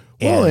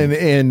 Well,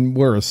 and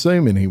we're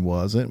assuming he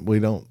wasn't. We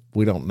don't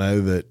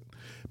know that.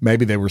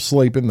 Maybe they were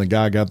sleeping. The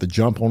guy got the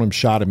jump on him,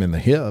 shot him in the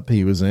hip.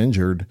 He was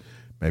injured.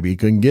 Maybe he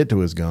couldn't get to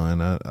his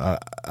gun.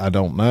 I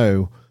don't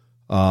know.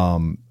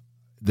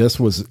 This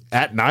was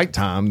at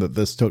nighttime that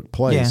this took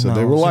place, Yeah, so no,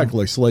 they were so-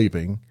 likely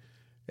sleeping.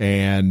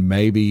 And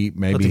maybe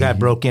But the guy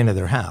broke into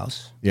their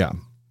house. Yeah,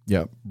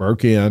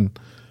 broke in,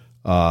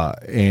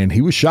 and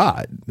he was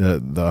shot.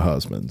 The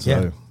husband.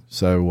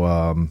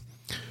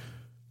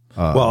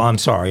 Well, I'm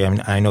sorry. I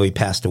mean, I know he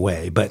passed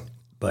away, but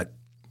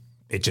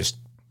it just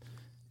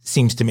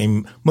seems to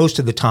me most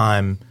of the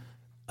time,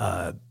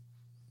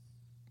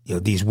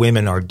 these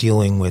women are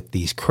dealing with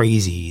these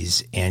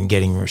crazies and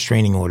getting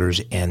restraining orders,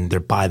 and they're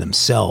by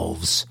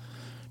themselves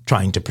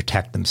trying to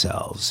protect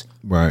themselves.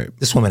 right.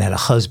 This woman had a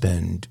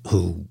husband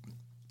who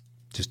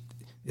just,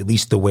 at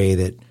least the way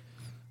that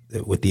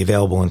with the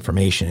available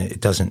information,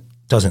 it doesn't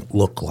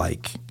look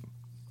like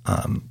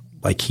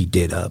he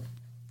did a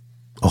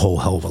whole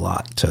hell of a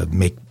lot to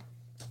make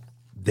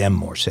them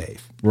more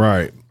safe.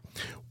 Right.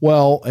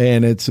 Well,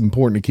 and it's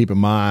important to keep in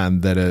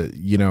mind that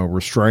a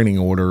restraining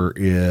order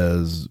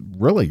is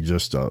really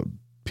just a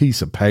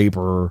piece of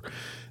paper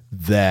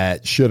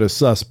that should a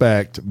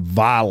suspect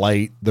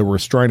violate the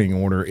restraining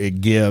order, it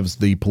gives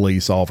the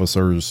police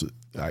officers,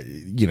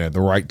 the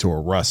right to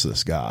arrest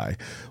this guy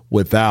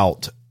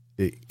without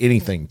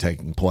anything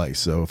taking place.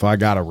 So if I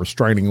got a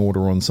restraining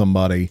order on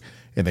somebody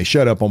and they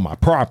showed up on my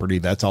property,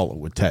 that's all it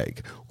would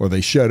take. Or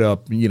they showed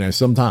up,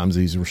 sometimes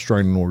these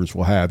restraining orders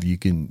will have, you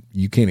can't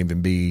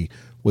even be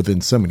within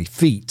so many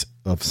feet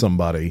of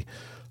somebody,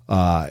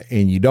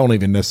 and you don't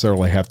even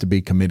necessarily have to be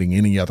committing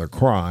any other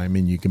crime,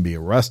 and you can be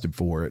arrested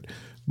for it.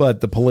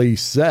 But the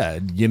police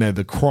said,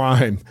 the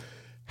crime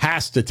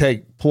has to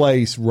take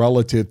place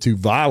relative to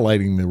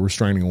violating the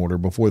restraining order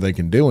before they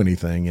can do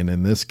anything. And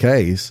in this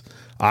case,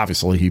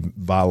 obviously he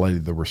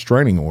violated the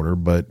restraining order,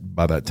 but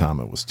by that time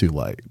it was too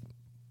late.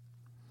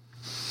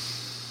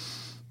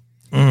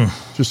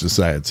 Just a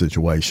sad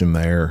situation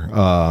there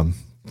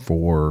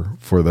for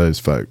those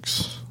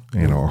folks.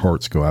 Our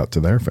hearts go out to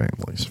their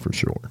families for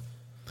sure.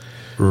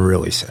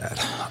 Really sad.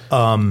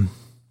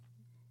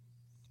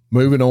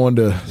 Moving on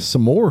to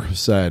some more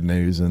sad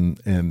news,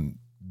 and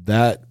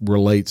that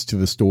relates to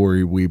the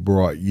story we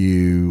brought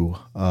you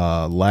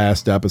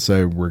last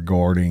episode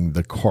regarding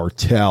the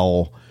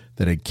cartel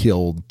that had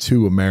killed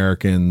 2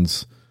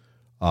 Americans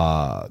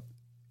of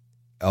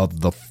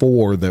the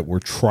 4 that were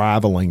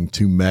traveling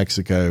to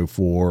Mexico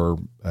for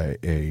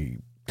a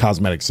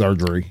cosmetic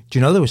surgery. Do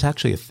you know there was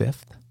actually a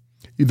 5th?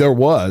 There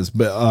was,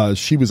 but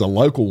she was a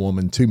local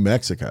woman to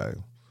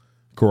Mexico,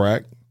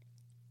 correct?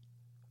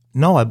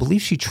 No, I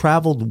believe she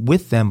traveled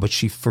with them, but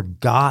she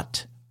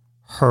forgot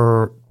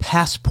her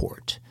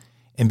passport.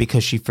 And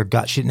because she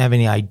forgot, she didn't have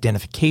any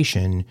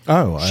identification.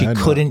 She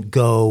couldn't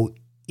go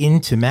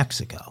into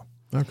Mexico.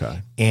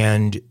 Okay.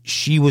 And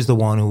she was the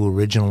one who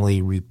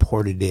originally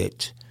reported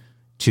it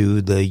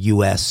to the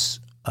U.S.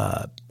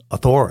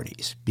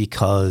 Authorities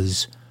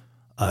because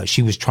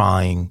she was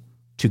trying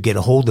to get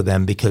a hold of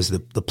them because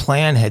the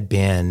plan had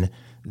been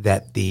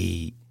that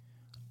the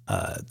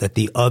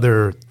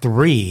other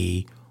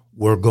 3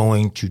 were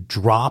going to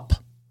drop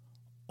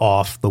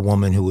off the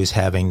woman who was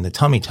having the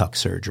tummy tuck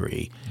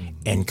surgery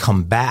and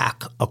come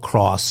back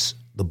across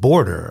the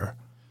border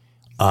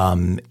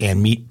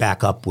and meet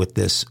back up with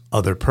this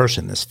other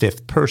person, this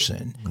fifth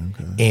person.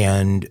 Okay.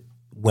 And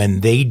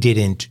when they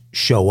didn't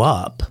show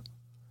up,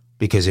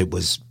 because it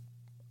was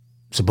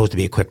supposed to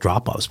be a quick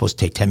drop-off, it was supposed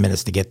to take 10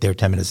 minutes to get there,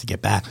 10 minutes to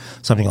get back,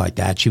 something like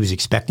that. She was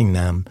expecting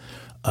them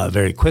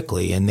very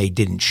quickly, and they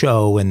didn't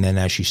show. And then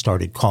as she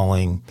started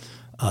calling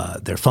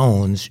their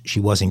phones, she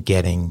wasn't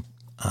getting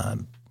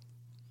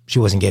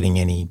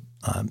any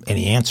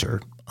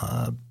answer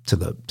to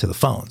the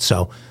phone.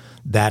 So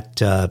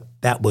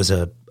that was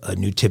a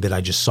new tidbit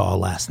I just saw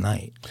last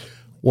night.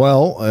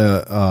 Well,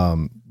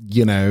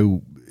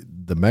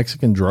 the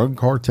Mexican drug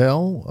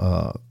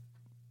cartel,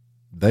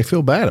 they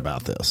feel bad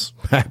about this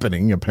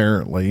happening,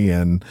 apparently,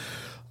 and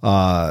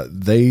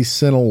they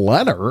sent a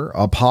letter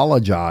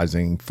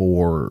apologizing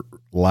for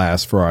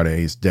last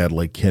Friday's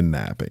deadly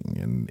kidnapping.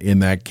 And in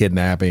that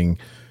kidnapping,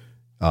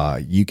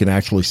 you can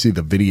actually see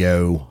the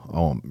video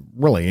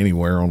really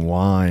anywhere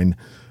online,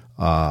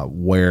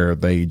 where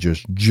they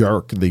just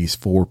jerk these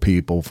 4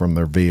 people from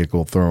their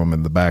vehicle, throw them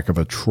in the back of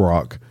a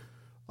truck.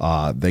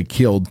 They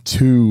killed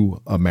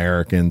 2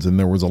 Americans, and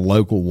there was a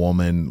local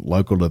woman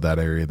local to that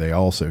area they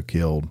also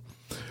killed.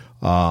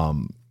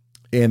 And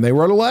they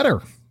wrote a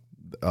letter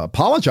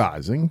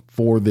apologizing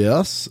for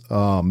this.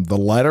 The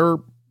letter,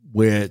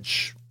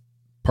 which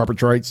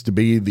perpetrates to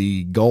be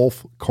the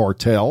Gulf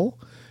Cartel,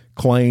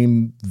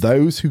 claimed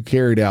those who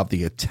carried out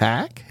the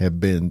attack have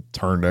been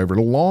turned over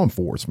to law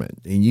enforcement.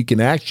 And you can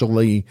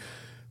actually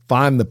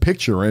find the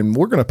picture, and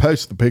we're going to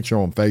post the picture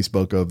on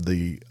Facebook of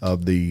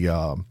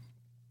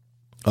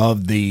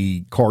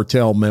the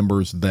cartel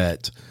members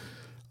that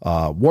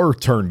were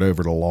turned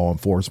over to law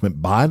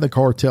enforcement by the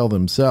cartel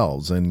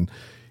themselves. And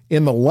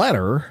in the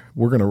letter,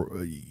 we're going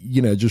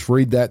to, just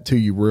read that to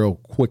you real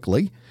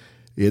quickly.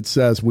 It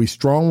says, "We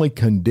strongly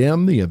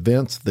condemn the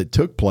events that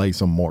took place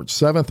on March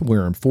 7th,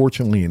 where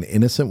unfortunately an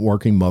innocent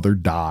working mother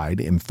died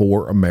and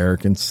 4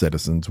 American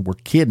citizens were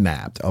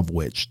kidnapped, of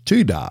which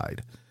 2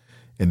 died.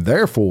 And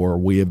therefore,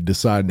 we have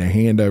decided to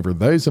hand over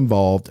those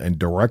involved and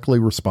directly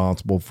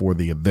responsible for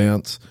the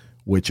events,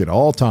 which at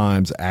all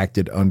times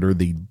acted under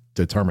the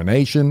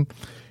determination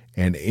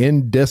and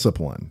in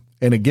discipline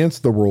and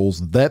against the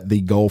rules that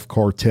the Gulf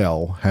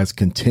Cartel has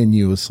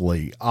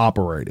continuously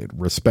operated,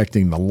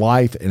 respecting the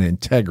life and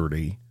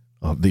integrity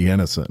of the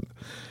innocent.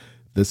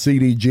 The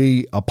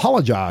CDG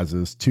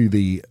apologizes to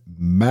the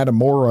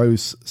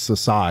Matamoros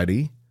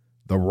Society,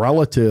 the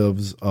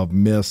relatives of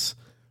Miss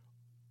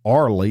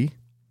Arley,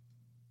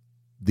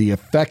 the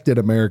affected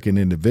American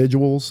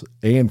individuals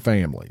and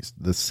families.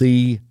 The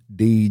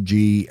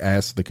CDG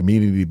asks the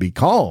community to be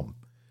calm,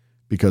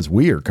 because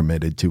we are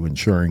committed to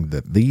ensuring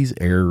that these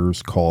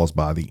errors caused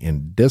by the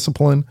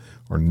indiscipline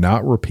are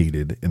not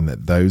repeated and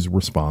that those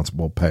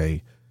responsible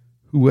pay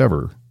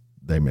whoever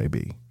they may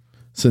be.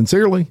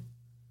 Sincerely,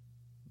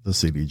 the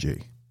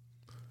CDG."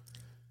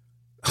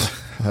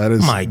 That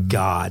is, my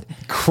God,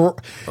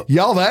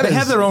 y'all. They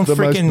have their own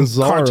freaking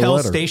cartel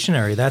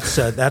stationery.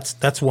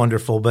 That's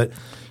wonderful. But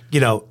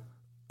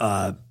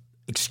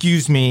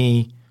excuse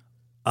me,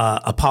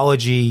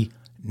 apology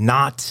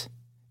not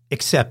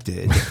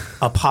accepted.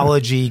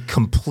 Apology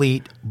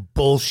complete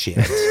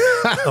bullshit.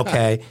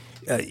 Okay.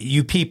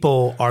 You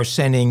people are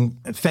sending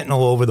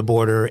fentanyl over the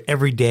border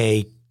every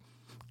day,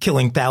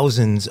 killing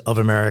thousands of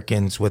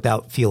Americans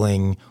without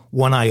feeling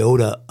one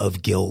iota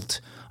of guilt.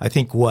 I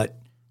think what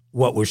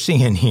we're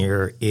seeing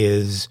here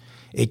is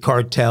a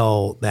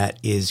cartel that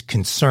is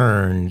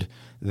concerned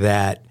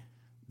that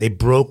they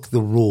broke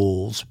the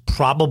rules.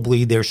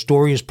 Probably their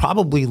story is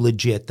probably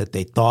legit, that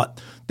they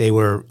thought they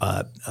were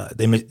a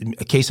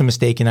case of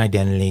mistaken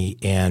identity,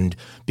 and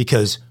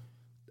because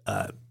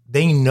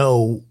they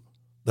know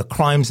the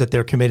crimes that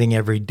they're committing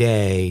every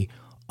day,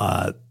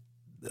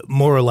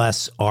 more or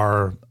less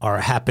are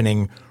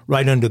happening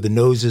right under the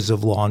noses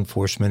of law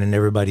enforcement, and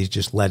everybody's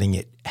just letting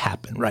it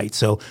happen, right?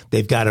 So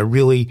they've got a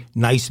really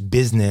nice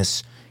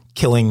business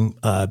killing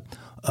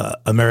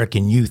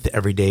American youth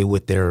every day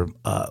with their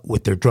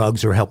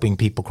drugs or helping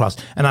people cross.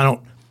 And I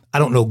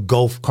don't know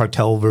Gulf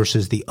Cartel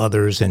versus the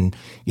others, and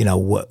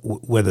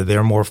whether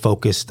they're more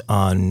focused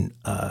on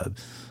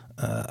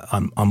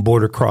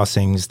border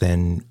crossings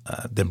than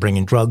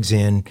bringing drugs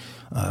in,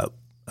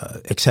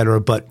 et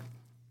cetera. But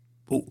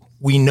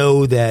we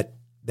know that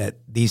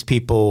these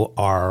people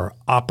are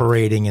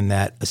operating, and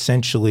that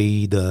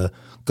essentially the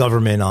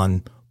government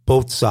on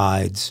both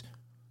sides,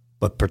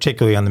 but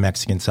particularly on the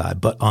Mexican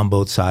side, but on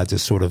both sides,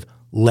 has sort of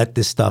let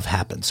this stuff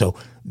happen. So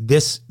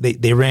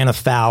they ran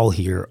afoul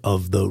here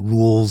of the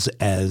rules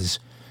as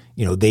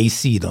they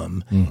see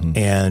them,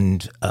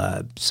 and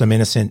some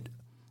innocent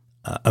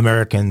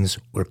Americans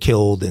were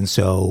killed, and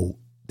so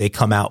they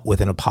come out with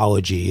an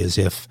apology as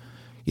if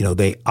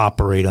they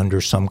operate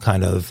under some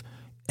kind of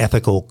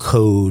ethical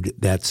code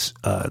that's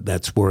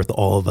worth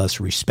all of us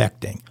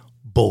respecting.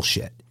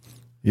 Bullshit.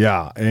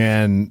 Yeah,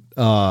 and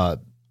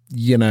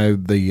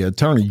the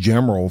attorney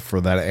general for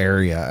that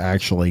area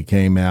actually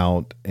came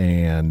out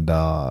and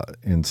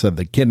said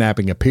the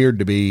kidnapping appeared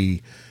to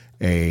be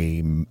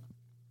a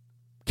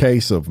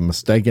case of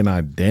mistaken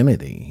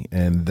identity,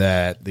 and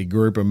that the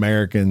group of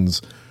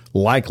Americans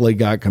likely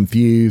got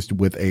confused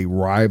with a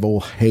rival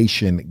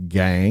Haitian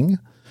gang.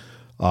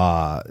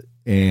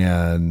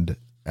 And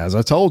as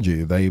I told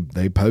you,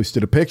 they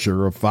posted a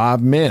picture of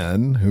 5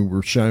 men who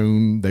were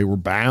shown they were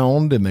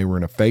bound and they were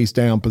in a face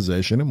down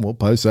position. And we'll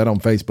post that on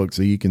Facebook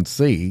so you can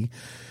see,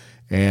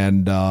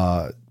 and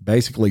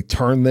basically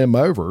turn them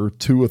over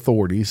to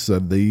authorities. So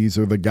these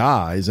are the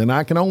guys. And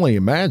I can only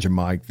imagine,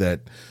 Mike,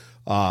 that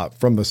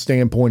from the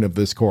standpoint of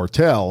this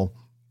cartel,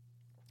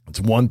 it's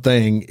one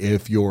thing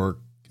if you're,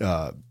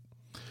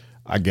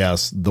 I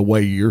guess the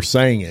way you're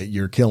saying it,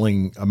 you're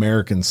killing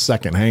Americans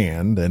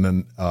secondhand, and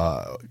then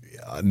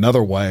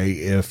another way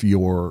if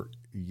you're,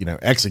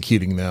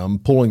 executing them,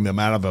 pulling them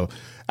out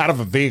of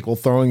a vehicle,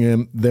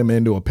 throwing them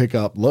into a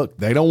pickup. Look,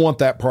 they don't want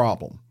that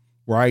problem,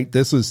 right?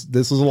 This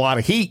is a lot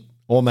of heat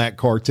on that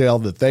cartel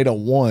that they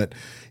don't want.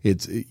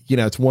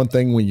 It's one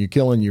thing when you're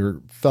killing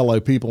your fellow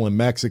people in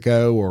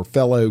Mexico or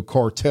fellow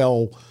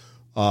cartel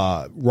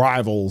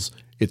rivals.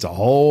 It's a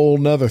whole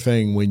nother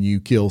thing when you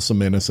kill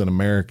some innocent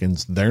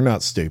Americans. They're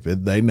not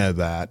stupid. They know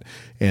that.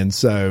 And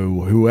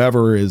so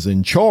whoever is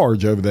in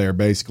charge over there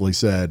basically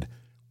said,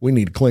 we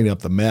need to clean up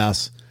the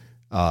mess.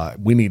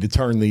 We need to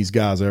turn these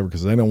guys over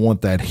because they don't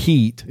want that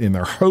heat, and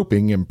they're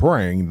hoping and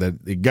praying that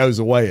it goes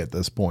away at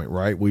this point,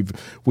 right?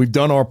 We've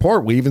done our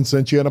part. We even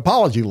sent you an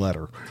apology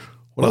letter.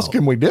 What else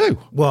can we do?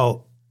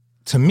 Well,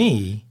 to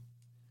me,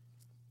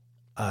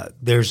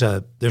 there's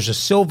a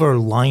silver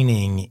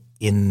lining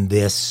in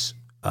this,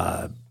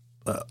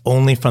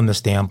 only from the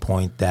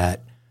standpoint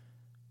that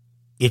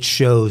it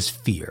shows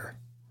fear,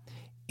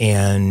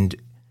 and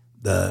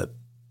the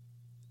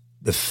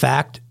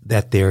fact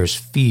that there's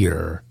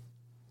fear,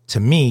 to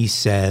me,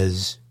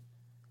 says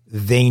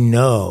they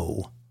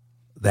know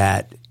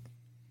that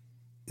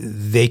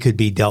they could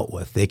be dealt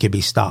with, they could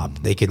be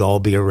stopped, they could all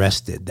be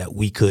arrested, that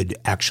we could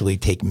actually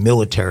take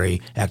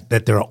military,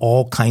 that there are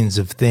all kinds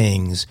of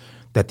things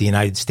that the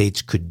United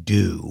States could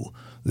do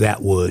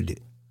that would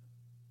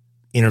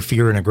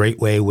interfere in a great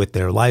way with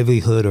their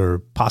livelihood or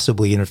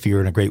possibly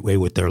interfere in a great way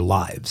with their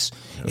lives.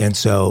 Yeah. And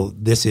so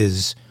this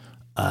is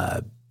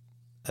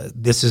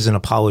an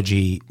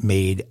apology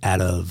made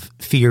out of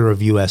fear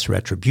of U.S.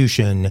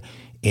 retribution,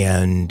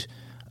 and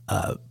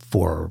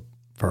for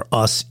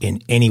us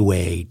in any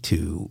way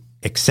to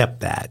accept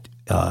that,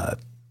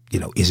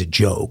 is a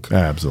joke.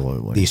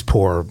 Absolutely. These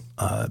poor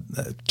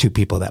 2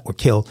 people that were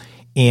killed,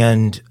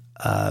 and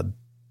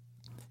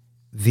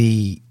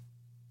the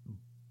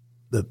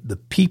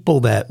people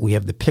that we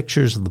have the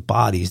pictures of the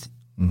bodies,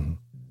 mm-hmm.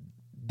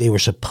 They were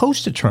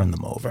supposed to turn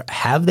them over.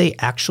 Have they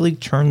actually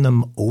turned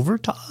them over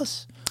to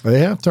us? They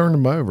have turned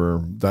them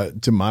over,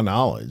 to my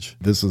knowledge.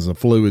 This is a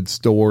fluid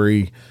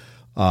story,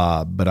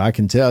 but I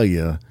can tell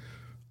you,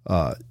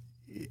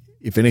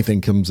 if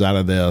anything comes out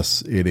of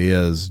this, it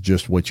is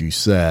just what you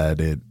said.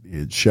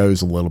 It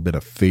shows a little bit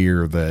of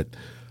fear that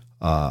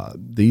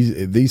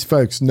these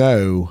folks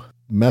know,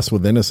 mess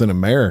with innocent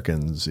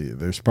Americans,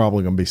 there's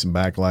probably going to be some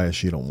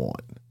backlash you don't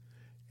want.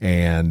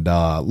 And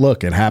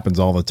look, it happens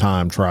all the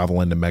time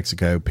traveling to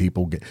Mexico.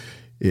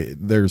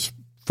 There's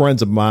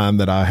friends of mine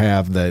that I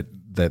have that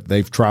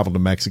they've traveled to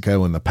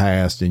Mexico in the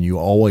past, and you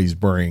always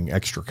bring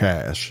extra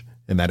cash.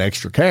 And that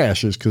extra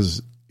cash is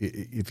because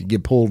if you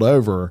get pulled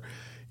over,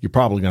 you're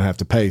probably going to have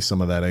to pay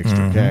some of that extra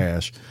mm-hmm.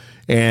 cash.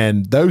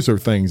 And those are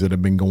things that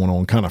have been going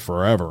on kind of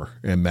forever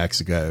in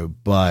Mexico.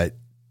 But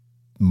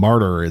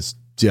murder is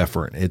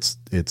different.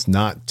 It's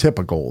not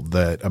typical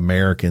that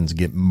Americans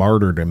get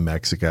murdered in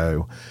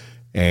Mexico.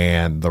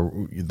 And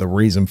the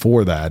reason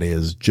for that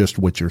is just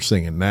what you're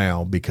seeing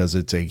now, because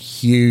it's a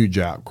huge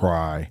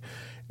outcry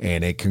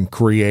and it can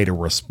create a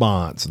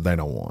response they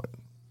don't want.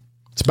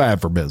 It's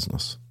bad for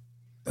business.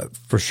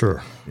 For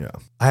sure. Yeah.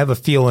 I have a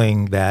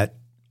feeling that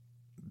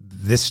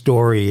this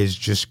story is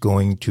just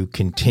going to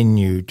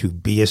continue to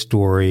be a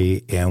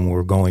story, and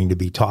we're going to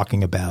be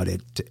talking about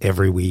it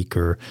every week,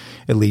 or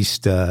at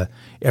least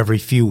every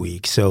few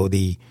weeks. So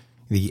the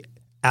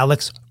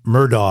Alex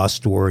Murdaugh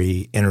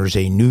story enters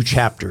a new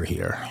chapter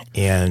here,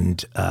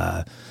 and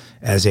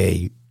as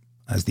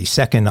the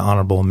second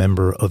honorable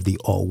member of the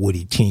All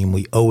Woody team,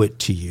 we owe it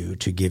to you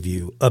to give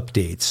you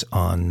updates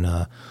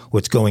on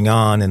what's going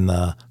on in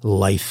the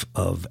life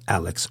of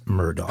Alex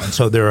Murdaugh. And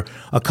so there are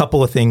a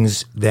couple of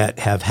things that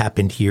have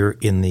happened here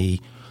in the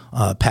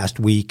past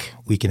week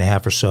and a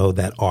half or so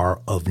that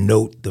are of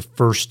note. The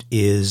first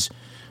is,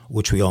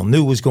 which we all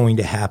knew was going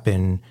to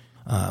happen,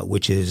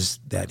 which is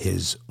that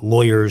his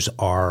lawyers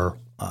are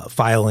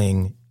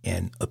filing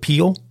an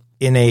appeal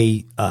in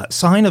a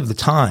sign of the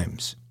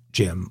times,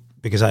 Jim,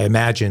 because I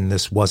imagine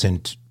this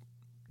wasn't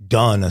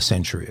done a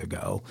century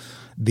ago.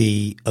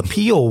 The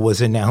appeal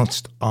was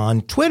announced on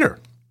Twitter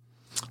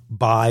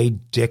by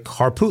Dick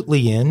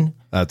Harpootlian.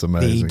 That's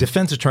amazing. The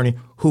defense attorney,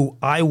 who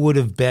I would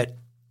have bet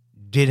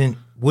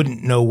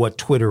wouldn't know what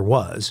Twitter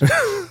was,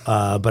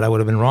 but I would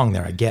have been wrong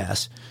there, I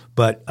guess.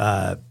 But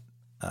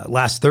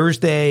last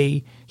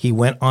Thursday, he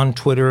went on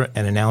Twitter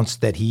and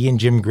announced that he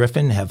and Jim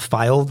Griffin have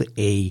filed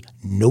a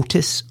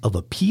notice of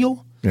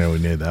appeal. Yeah, we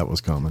knew that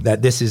was coming.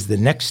 That this is the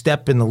next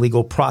step in the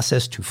legal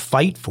process to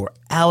fight for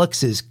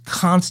Alex's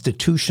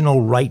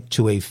constitutional right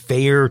to a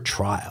fair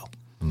trial.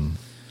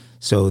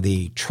 So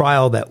the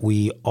trial that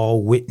we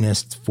all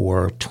witnessed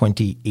for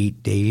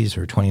 28 days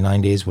or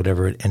 29 days,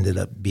 whatever it ended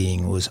up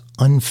being, was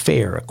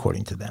unfair,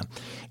 according to them.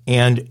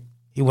 And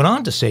he went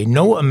on to say,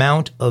 no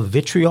amount of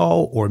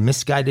vitriol or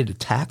misguided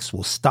attacks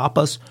will stop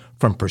us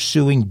from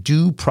pursuing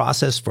due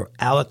process for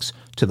Alex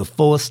to the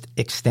fullest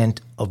extent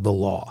of the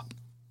law.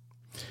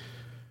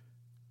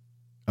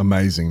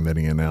 Amazing that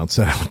he announced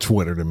that on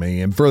Twitter to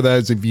me. And for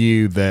those of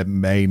you that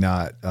may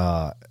not,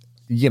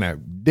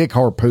 Dick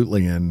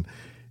Harpootlian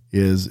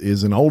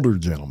is an older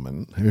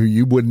gentleman who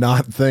you would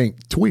not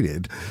think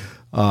tweeted.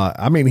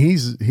 I mean,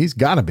 he's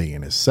got to be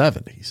in his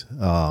 70s.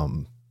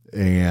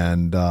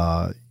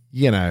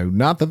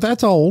 Not that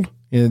that's old,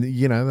 and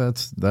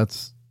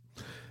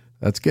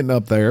that's getting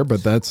up there,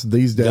 but that's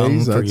these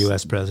days. Young for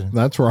U.S. president.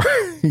 That's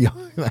right. Yeah,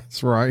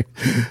 that's right.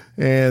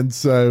 And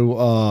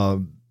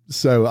so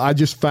I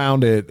just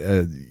found it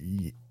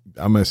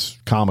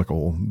almost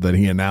comical that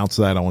he announced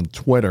that on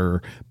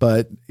Twitter,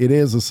 but it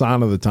is a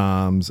sign of the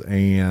times.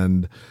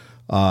 And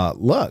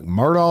look,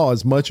 Murdaugh,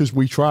 as much as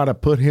we try to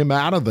put him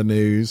out of the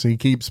news, he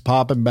keeps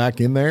popping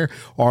back in there.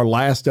 Our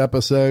last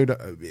episode,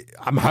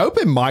 I'm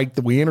hoping, Mike,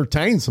 that we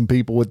entertain some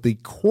people with the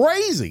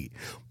crazy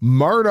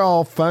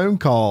Murdaugh phone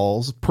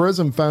calls,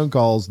 prison phone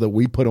calls that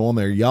we put on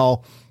there.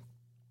 Y'all,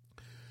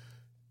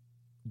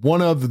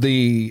 one of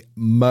the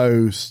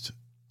most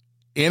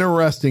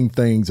interesting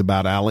things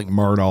about Alec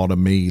Murdaugh to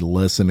me,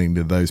 listening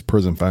to those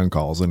prison phone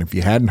calls, and if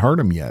you hadn't heard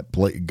them yet,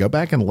 go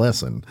back and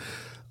listen,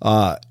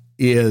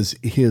 is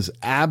his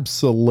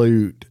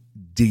absolute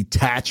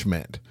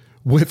detachment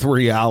with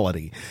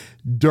reality.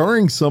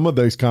 During some of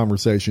those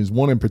conversations,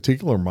 one in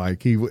particular,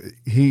 Mike,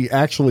 he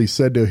actually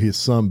said to his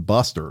son,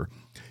 Buster,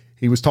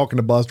 he was talking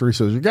to Buster, he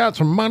says, "You got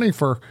some money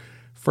for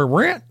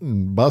rent?"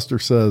 And Buster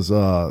says,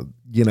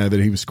 that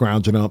he was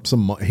scrounging up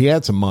he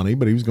had some money,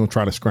 but he was going to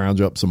try to scrounge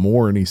up some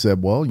more. And he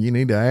said, "Well, you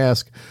need to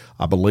ask,"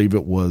 I believe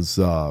it was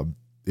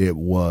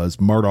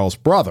Murdaugh's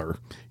brother.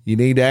 "You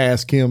need to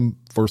ask him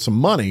for some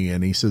money."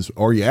 And he says,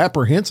 "Are you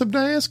apprehensive to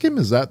ask him?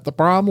 Is that the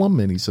problem?"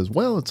 And he says,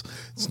 "Well,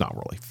 it's not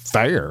really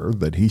fair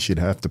that he should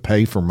have to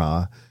pay for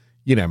my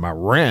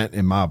rent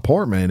in my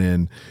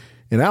apartment."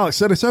 And Alex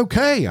said, "It's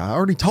okay. I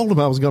already told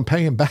him I was going to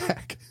pay him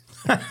back."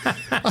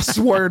 I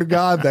swear to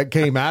God, that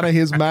came out of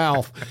his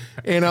mouth.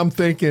 And I'm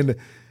thinking,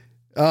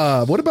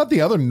 what about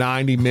the other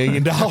 $90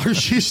 million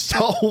you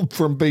stole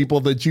from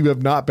people that you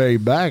have not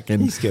paid back?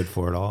 And he's good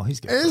for it all.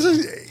 He's good. There's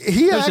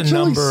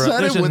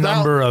a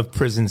number of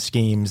prison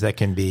schemes that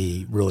can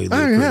be really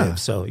lucrative. Yeah.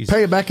 So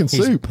pay it back in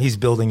soup. He's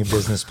building a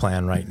business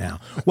plan right now.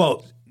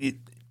 Well,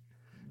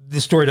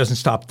 the story doesn't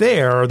stop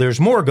there.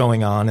 There's more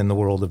going on in the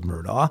world of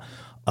Murdaugh.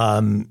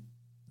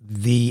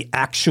 The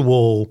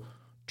actual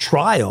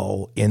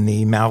trial in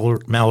the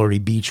Mallory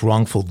Beach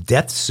wrongful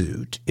death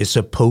suit is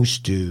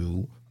supposed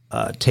to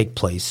take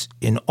place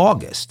in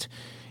August.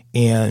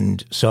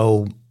 And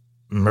so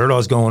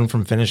Murdaugh's going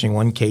from finishing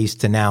one case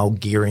to now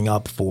gearing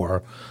up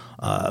for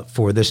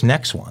this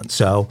next one.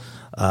 So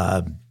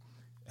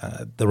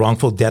the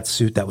wrongful death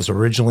suit that was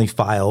originally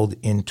filed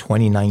in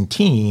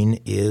 2019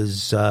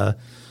 is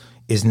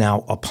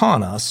now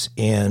upon us.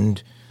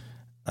 And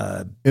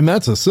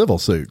that's a civil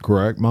suit,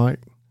 correct, Mike?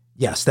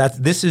 Yes,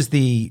 this is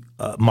the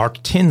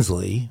Mark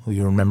Tinsley, who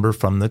you remember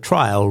from the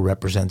trial,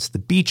 represents the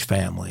Beach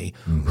family,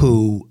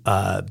 whose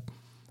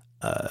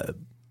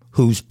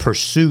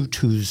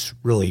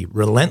really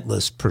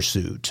relentless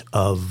pursuit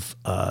of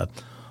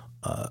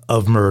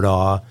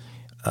Murdaugh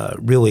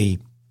really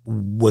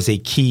was a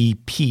key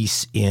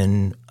piece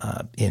in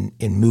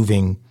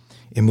moving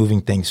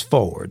things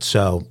forward.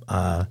 So,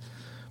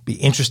 be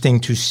interesting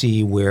to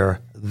see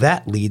where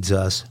that leads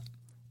us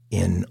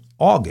in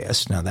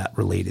August. Now, that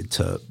related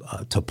to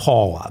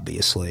Paul,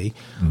 obviously,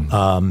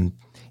 but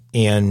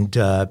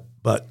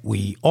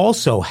we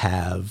also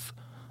have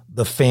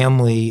the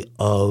family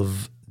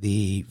of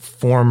the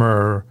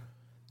former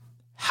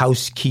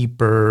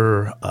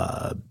housekeeper,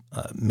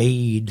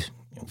 maid,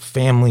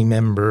 family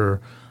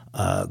member,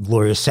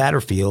 Gloria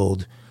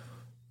Satterfield,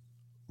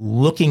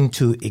 looking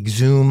to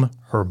exhume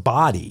her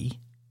body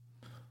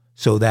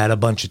so that a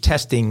bunch of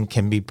testing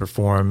can be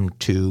performed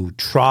to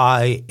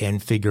try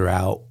and figure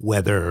out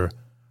whether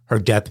her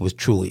death was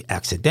truly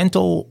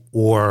accidental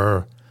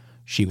or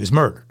she was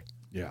murdered.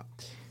 Yeah.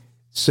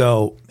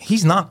 So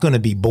he's not going to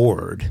be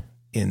bored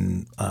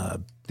in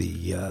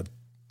the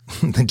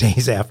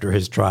days after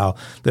his trial.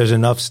 There's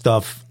enough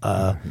stuff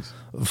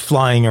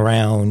flying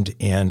around,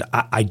 and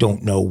I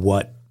don't know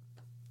what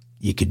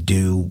you could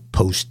do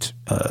post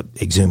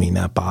exhuming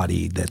that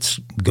body that's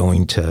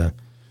going to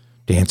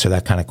answer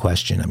that kind of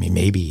question. I mean,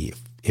 maybe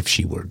if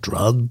she were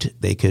drugged,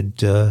 they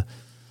could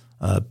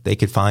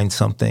find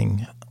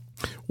something.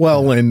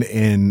 Well,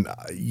 and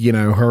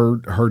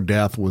her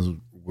death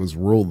was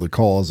ruled the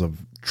cause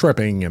of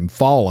tripping and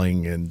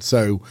falling, and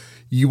so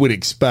you would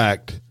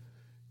expect,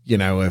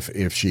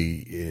 if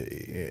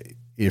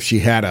she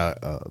had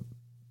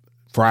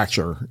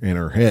fracture in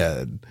her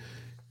head.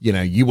 You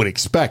know, you would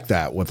expect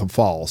that with a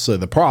fall. So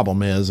the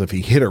problem is if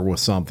he hit her with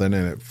something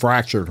and it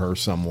fractured her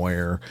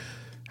somewhere,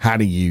 how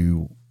do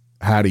you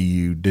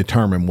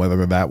determine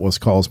whether that was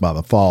caused by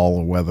the fall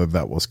or whether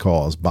that was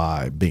caused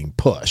by being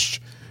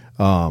pushed?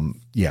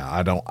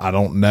 I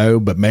don't know,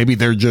 but maybe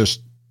they're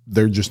just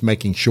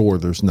making sure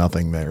there's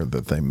nothing there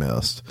that they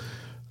missed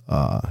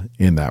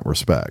in that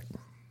respect.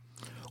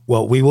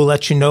 Well, we will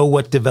let you know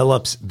what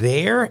develops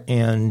there,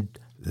 and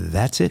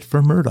that's it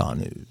for Murdaugh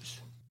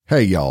News.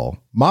 Hey, y'all.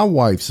 My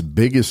wife's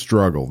biggest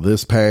struggle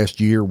this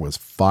past year was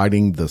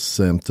fighting the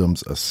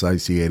symptoms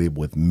associated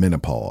with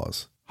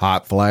menopause.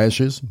 Hot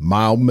flashes,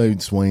 mild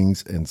mood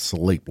swings, and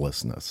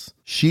sleeplessness.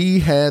 She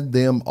had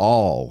them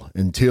all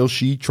until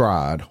she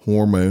tried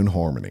Hormone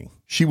Harmony.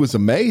 She was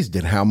amazed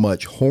at how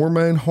much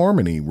Hormone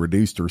Harmony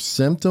reduced her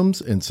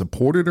symptoms and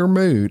supported her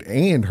mood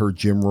and her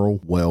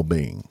general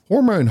well-being.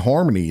 Hormone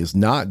Harmony is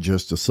not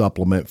just a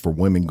supplement for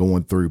women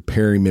going through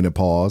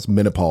perimenopause,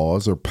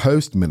 menopause, or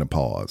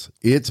postmenopause.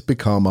 It's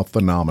become a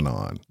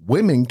phenomenon.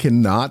 Women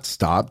cannot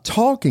stop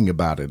talking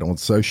about it on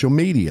social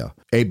media.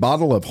 A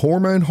bottle of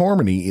Hormone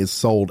Harmony is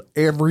sold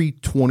every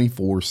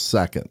 24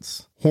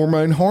 seconds.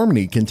 Hormone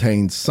Harmony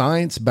contains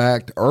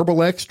science-backed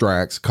herbal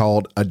extracts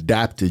called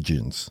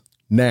adaptogens.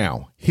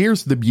 Now,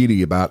 here's the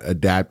beauty about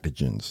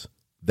adaptogens.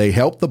 They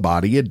help the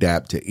body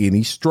adapt to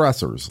any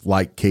stressors,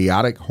 like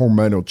chaotic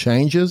hormonal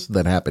changes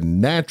that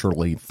happen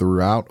naturally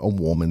throughout a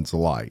woman's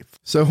life.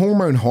 So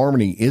Hormone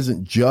Harmony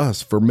isn't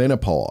just for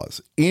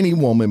menopause. Any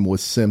woman with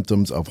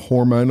symptoms of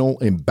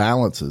hormonal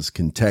imbalances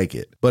can take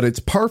it, but it's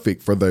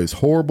perfect for those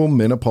horrible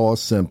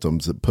menopause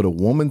symptoms that put a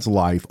woman's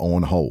life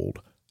on hold.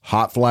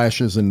 Hot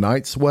flashes and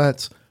night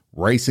sweats,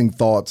 racing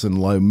thoughts and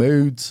low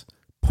moods,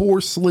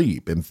 poor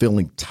sleep and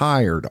feeling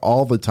tired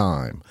all the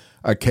time,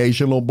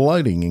 occasional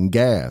bloating and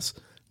gas,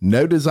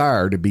 no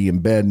desire to be in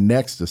bed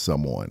next to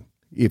someone,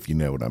 if you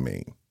know what I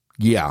mean.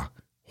 Yeah,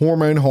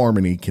 Hormone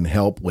Harmony can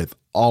help with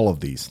all of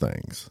these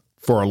things.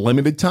 For a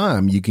limited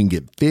time, you can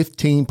get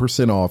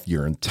 15% off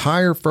your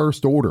entire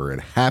first order at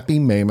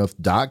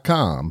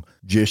happymammoth.com.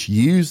 Just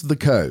use the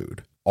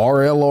code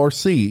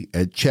RLRC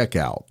at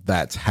checkout.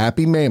 That's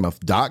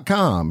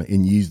happymammoth.com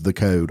and use the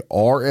code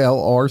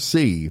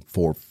RLRC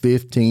for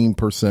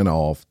 15%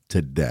 off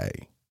today.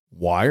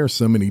 Why are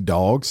so many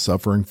dogs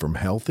suffering from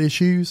health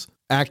issues?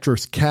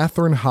 Actress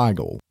Katherine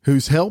Heigl,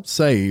 who's helped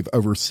save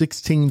over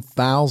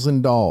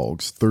 16,000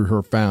 dogs through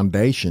her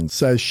foundation,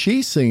 says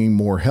she's seeing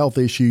more health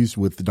issues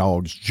with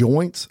dogs'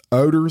 joints,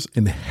 odors,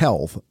 and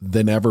health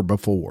than ever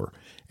before.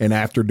 And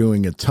after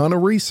doing a ton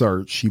of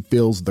research, she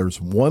feels there's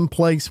one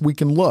place we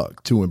can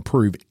look to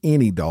improve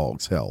any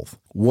dog's health.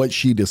 What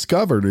she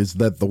discovered is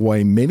that the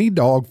way many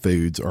dog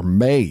foods are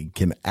made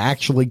can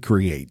actually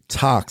create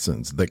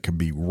toxins that could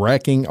be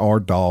wrecking our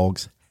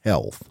dog's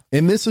health.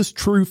 And this is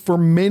true for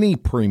many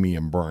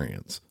premium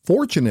brands.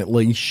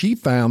 Fortunately, she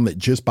found that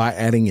just by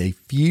adding a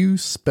few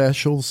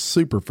special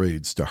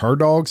superfoods to her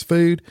dog's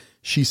food,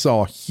 she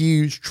saw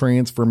huge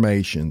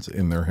transformations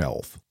in their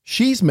health.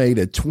 She's made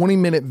a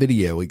 20-minute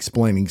video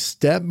explaining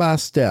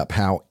step-by-step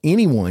how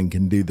anyone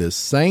can do this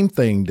same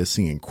thing to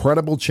see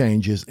incredible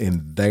changes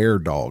in their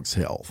dog's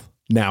health.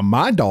 Now,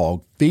 my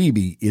dog,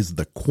 Phoebe, is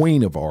the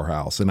queen of our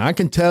house, and I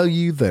can tell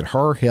you that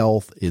her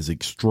health is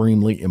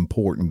extremely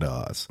important to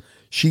us.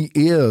 She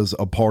is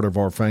a part of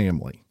our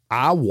family.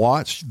 I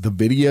watched the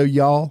video,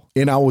 y'all,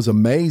 and I was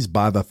amazed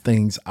by the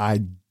things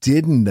I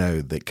didn't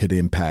know that could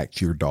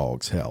impact your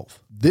dog's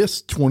health.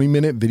 This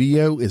 20-minute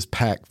video is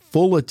packed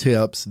full of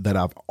tips that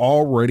I've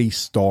already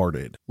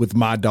started with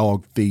my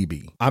dog,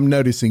 Phoebe. I'm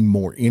noticing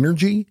more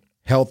energy,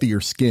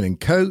 healthier skin and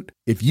coat.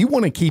 If you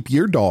want to keep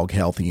your dog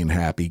healthy and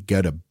happy,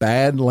 go to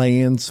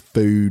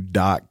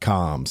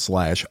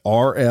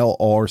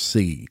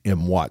badlandsfood.com/RLRC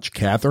and watch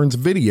Catherine's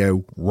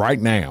video right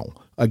now.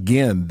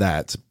 Again,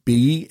 that's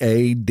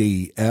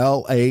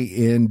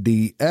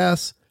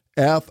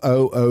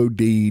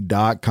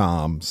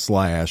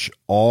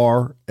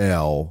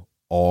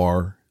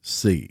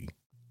badlandsfood.com/RLRC.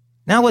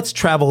 Now let's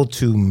travel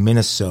to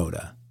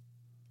Minnesota,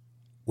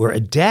 where a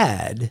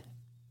dad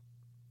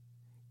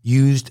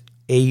used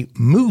a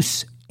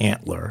moose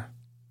antler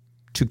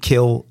to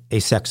kill a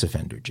sex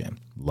offender, Jim.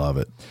 Love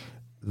it.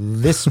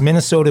 This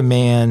Minnesota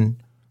man,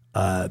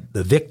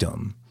 the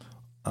victim,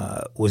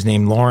 was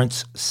named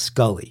Lawrence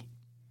Scully.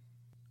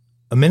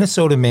 A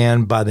Minnesota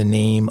man by the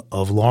name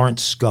of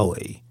Lawrence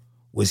Scully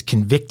was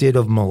convicted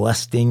of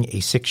molesting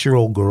a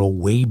 6-year-old girl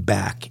way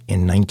back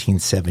in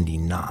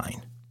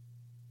 1979.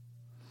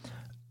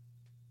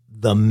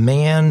 The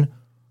man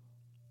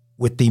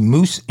with the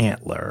moose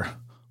antler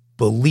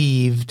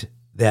believed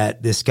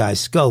that this guy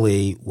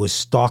Scully was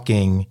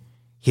stalking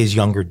his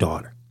younger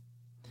daughter.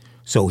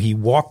 So he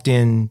walked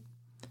in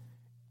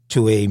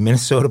to a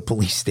Minnesota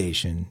police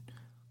station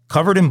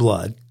covered in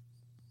blood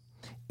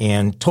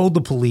and told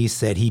the police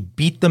that he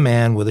beat the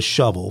man with a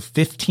shovel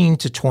 15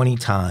 to 20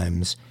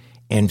 times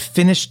and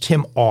finished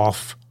him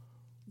off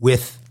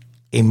with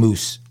a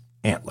moose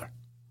antler.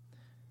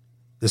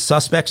 The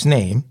suspect's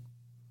name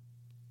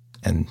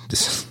and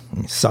this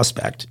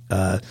suspect,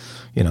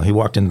 he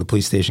walked into the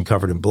police station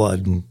covered in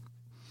blood and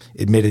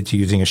admitted to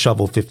using a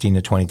shovel 15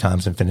 to 20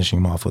 times and finishing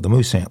him off with a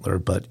moose antler.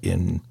 But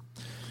in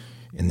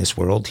this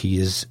world, he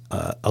is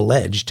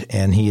alleged,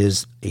 and he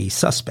is a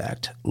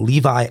suspect.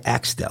 Levi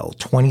Axtell,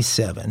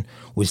 27,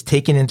 was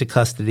taken into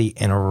custody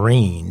and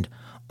arraigned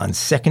on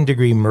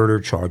second-degree murder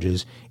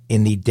charges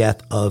in the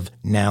death of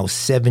now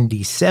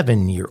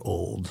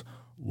 77-year-old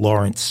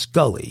Lawrence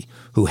Scully,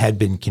 who had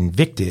been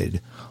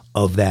convicted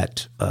of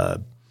that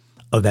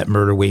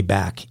murder way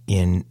back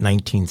in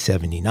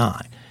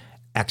 1979.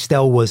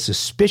 Axtell was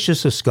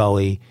suspicious of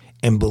Scully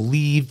and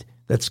believed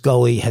that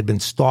Scully had been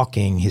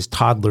stalking his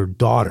toddler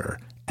daughter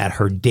at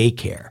her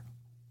daycare.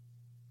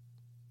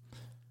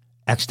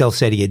 Axtell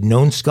said he had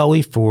known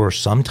Scully for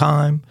some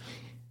time,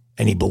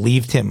 and he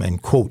believed him,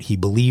 and quote, he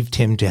believed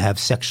him to have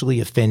sexually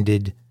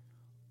offended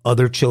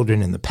other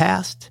children in the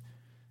past.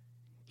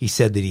 He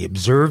said that he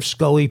observed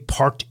Scully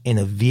parked in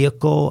a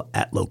vehicle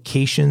at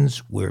locations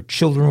where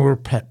children were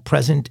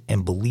present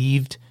and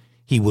believed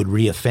he would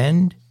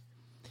reoffend.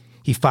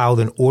 He filed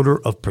an order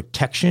of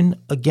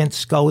protection against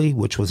Scully,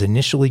 which was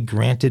initially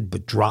granted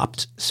but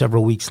dropped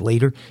several weeks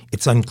later.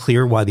 It's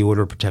unclear why the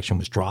order of protection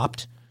was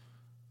dropped.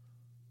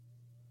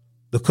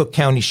 The Cook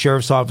County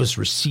Sheriff's Office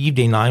received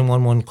a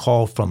 911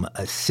 call from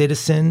a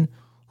citizen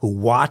who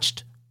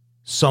watched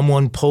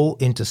someone pull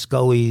into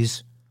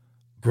Scully's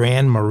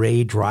Grand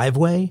Marais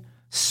driveway,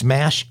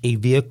 smash a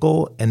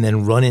vehicle, and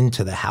then run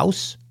into the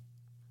house.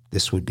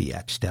 This would be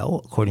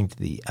Axtell, according to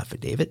the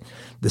affidavit.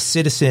 The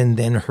citizen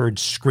then heard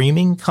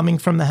screaming coming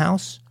from the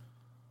house.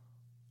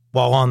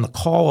 While on the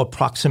call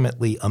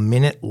approximately a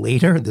minute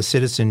later, the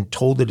citizen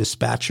told the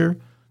dispatcher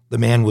the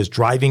man was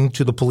driving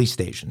to the police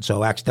station.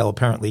 So Axtell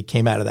apparently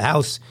came out of the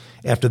house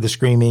after the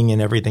screaming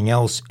and everything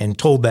else and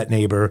told that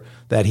neighbor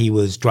that he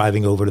was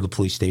driving over to the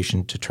police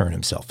station to turn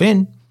himself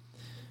in.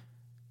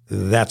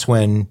 That's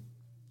when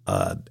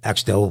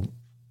Axtell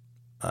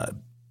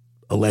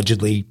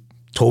allegedly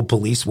told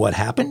police what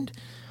happened.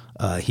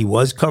 He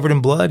was covered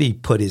in blood. He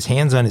put his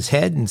hands on his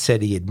head and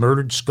said he had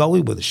murdered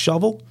Scully with a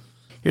shovel.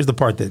 Here's the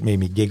part that made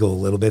me giggle a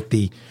little bit.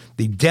 The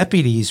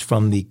deputies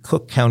from the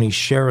Cook County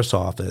Sheriff's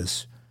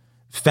Office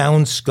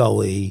found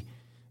Scully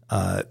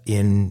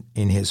in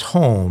his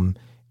home,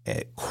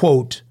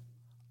 quote,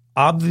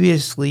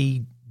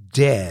 obviously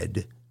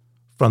dead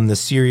from the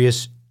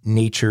serious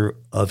nature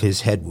of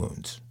his head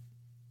wounds.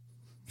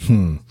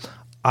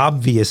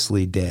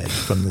 Obviously dead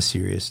from the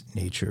serious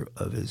nature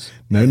of his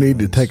No need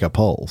to take a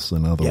pulse,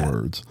 in other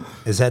words.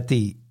 Is that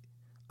the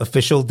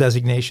official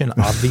designation?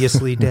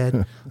 Obviously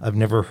dead? I've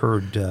never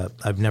heard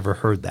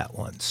that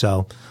one.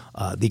 So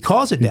the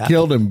cause of death. He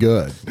killed him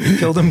good. He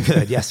killed him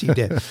good. Yes, he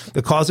did.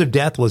 The cause of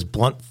death was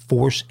blunt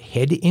force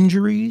head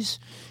injuries,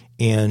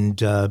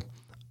 and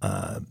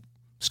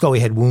Scully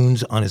had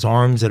wounds on his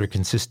arms that are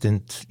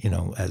consistent,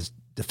 as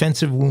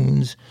defensive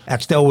wounds.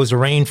 Axtell was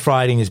arraigned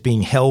Friday and is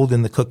being held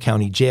in the Cook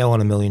County Jail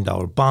on $1 million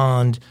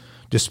bond,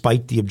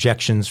 despite the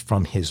objections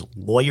from his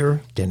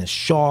lawyer, Dennis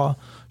Shaw.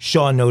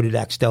 Shaw noted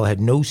Axtell had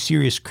no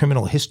serious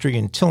criminal history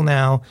until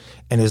now,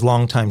 and his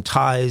longtime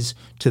ties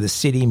to the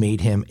city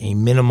made him a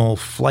minimal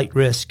flight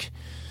risk.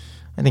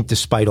 I think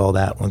despite all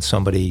that, when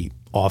somebody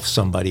offs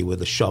somebody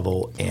with a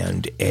shovel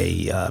and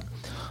a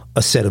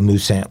set of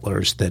moose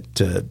antlers,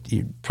 that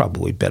you're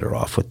probably better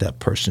off with that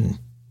person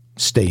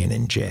staying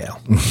in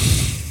jail.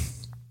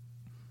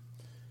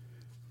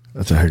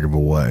 That's a heck of a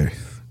way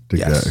to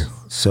go.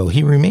 So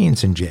he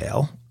remains in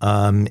jail,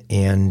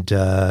 and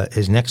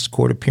his next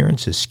court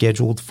appearance is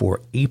scheduled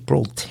for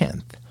April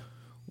 10th.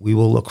 We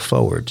will look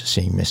forward to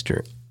seeing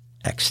Mr.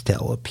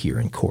 Axtell appear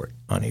in court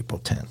on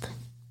April 10th.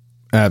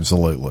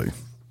 Absolutely.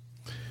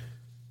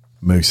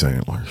 Moose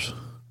antlers.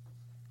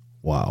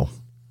 Wow.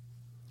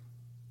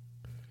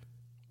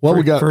 Well,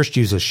 we got first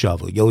use a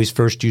shovel. You always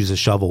first use a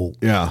shovel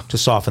to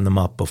soften them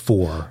up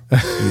before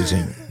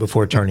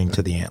turning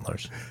to the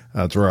antlers.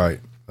 That's right.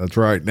 That's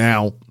right.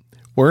 Now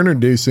we're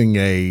introducing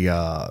a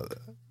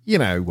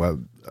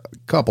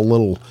couple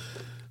little,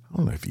 I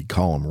don't know if you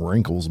call them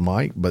wrinkles,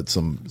 Mike, but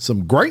some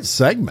great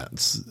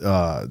segments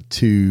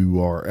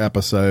to our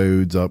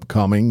episodes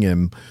upcoming.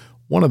 And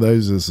one of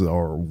those is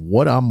our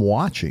What I'm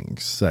Watching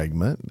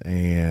segment.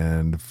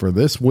 And for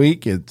this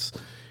week, it's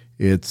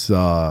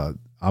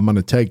I'm going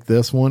to take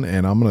this one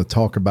and I'm going to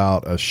talk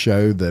about a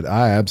show that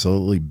I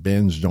absolutely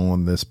binged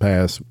on this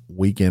past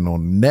weekend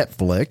on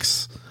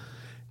Netflix,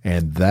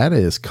 and that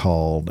is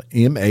called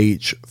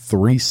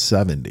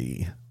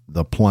MH370,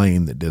 the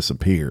plane that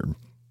disappeared.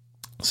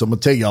 So I'm going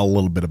to tell y'all a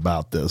little bit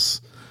about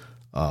this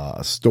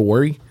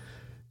story.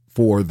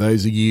 For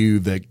those of you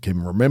that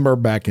can remember,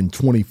 back in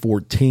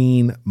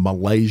 2014,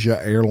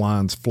 Malaysia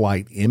Airlines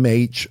flight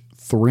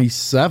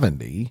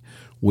MH370,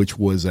 which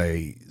was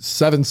a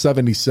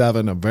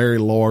 777, a very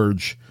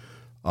large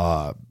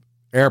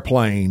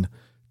airplane,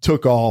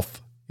 took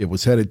off. It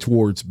was headed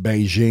towards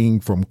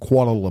Beijing from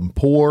Kuala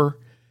Lumpur.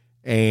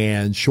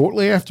 And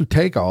shortly after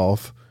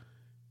takeoff,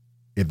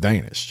 it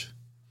vanished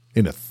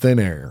into thin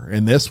air.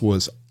 And this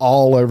was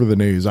all over the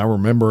news. I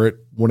remember it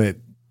when it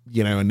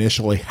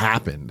initially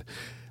happened.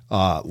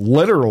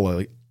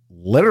 Literally,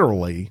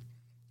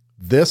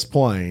 this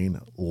plane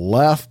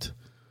left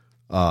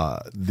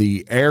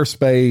the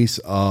airspace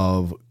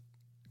of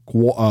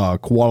Kuala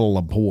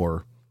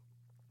Lumpur,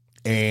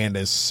 and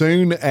as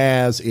soon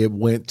as it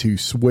went to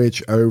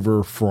switch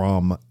over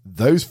from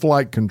those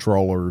flight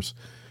controllers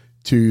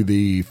to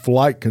the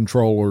flight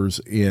controllers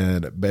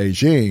in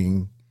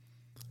Beijing,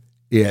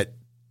 it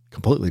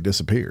completely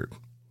disappeared.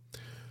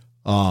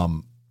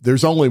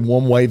 There's only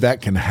one way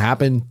that can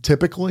happen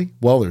typically.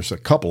 Well, there's a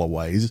couple of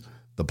ways.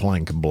 The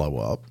plane can blow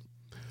up,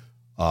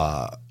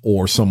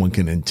 or someone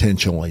can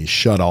intentionally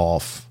shut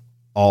off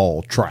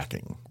all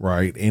tracking,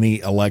 right? Any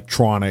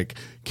electronic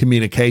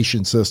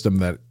communication system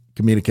that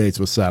communicates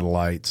with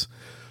satellites.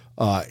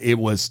 It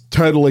was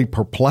totally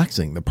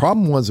perplexing. The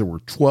problem was there were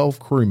 12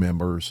 crew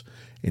members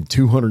and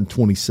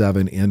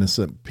 227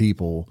 innocent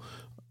people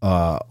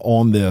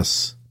on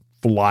this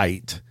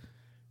flight,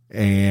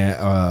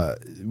 and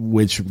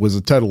which was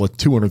a total of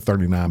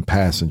 239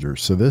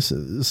 passengers. So this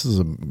is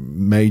a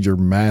major,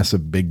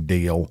 massive, big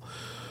deal.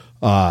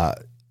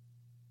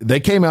 They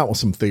came out with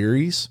some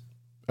theories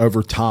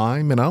over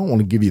time, and I don't want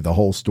to give you the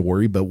whole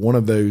story, but one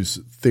of those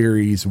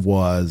theories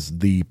was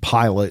the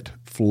pilot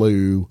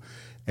flew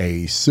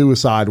a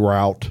suicide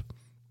route.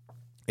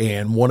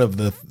 And one of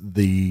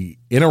the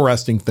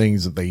interesting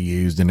things that they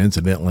used, and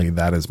incidentally,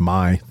 that is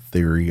my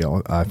theory,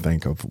 I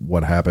think, of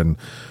what happened.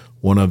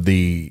 One of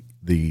the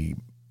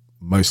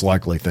most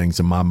likely things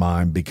in my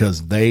mind,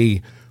 because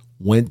they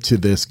went to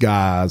this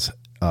guy's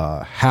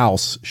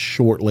house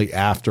shortly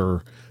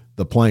after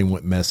the plane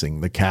went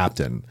missing, the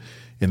captain.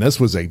 And this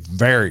was a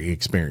very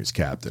experienced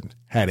captain,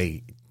 had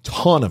a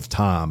ton of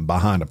time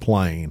behind a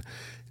plane.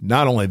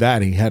 Not only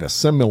that, he had a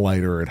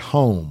simulator at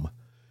home,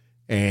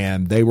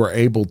 and they were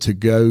able to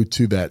go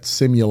to that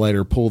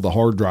simulator, pull the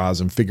hard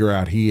drives, and figure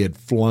out he had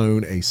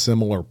flown a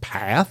similar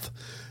path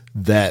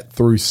that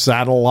through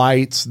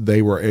satellites,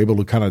 they were able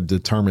to kind of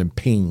determine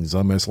pings,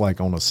 almost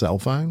like on a cell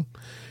phone.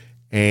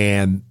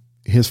 And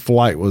his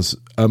flight was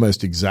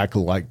almost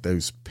exactly like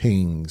those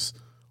pings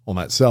on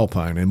that cell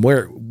phone. And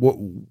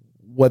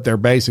what they're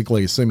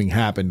basically assuming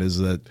happened is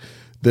that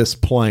this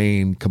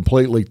plane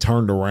completely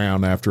turned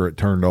around after it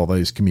turned all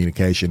those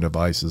communication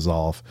devices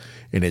off,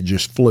 and it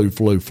just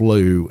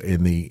flew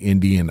in the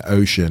Indian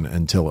Ocean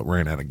until it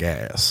ran out of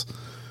gas.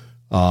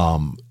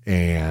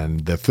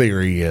 And the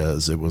theory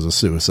is it was a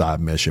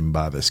suicide mission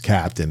by this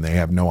captain. They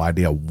have no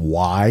idea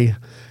why.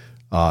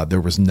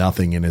 There was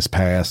nothing in his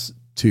past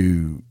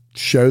to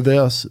show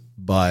this,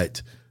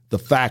 but the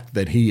fact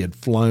that he had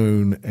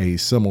flown a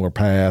similar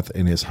path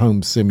in his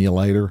home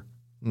simulator,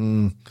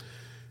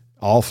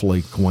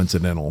 awfully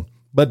coincidental.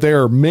 But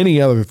there are many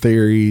other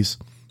theories.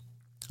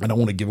 I don't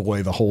want to give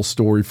away the whole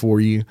story for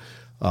you.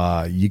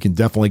 You can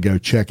definitely go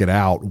check it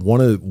out.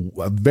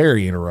 A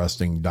very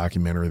interesting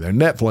documentary there.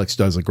 Netflix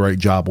does a great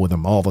job with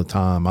them all the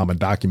time. I'm a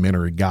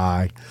documentary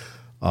guy.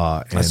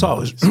 I saw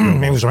it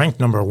was ranked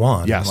number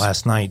one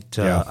last night.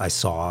 Yeah. I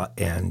saw,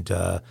 and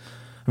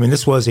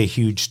this was a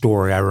huge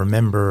story. I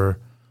remember.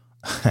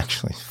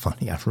 Actually, it's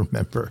funny. I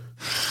remember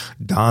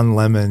Don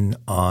Lemon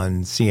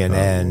on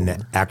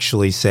CNN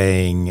actually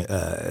saying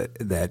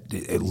that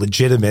a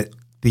legitimate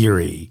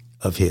theory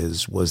of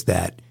his was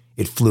that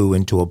it flew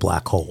into a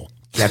black hole.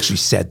 He actually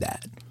said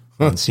that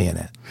on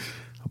CNN.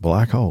 A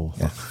black hole.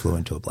 Yeah, flew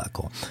into a black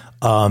hole.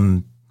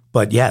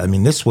 But yeah,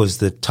 this was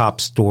the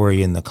top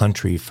story in the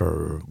country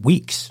for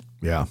weeks.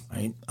 Yeah.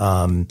 Right.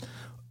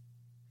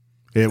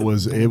 It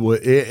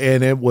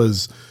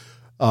was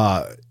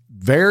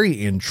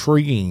very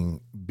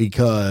intriguing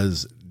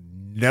because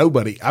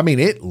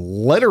it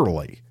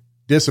literally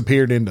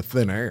disappeared into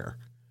thin air,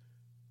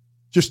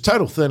 just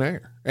total thin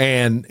air.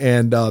 And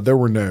there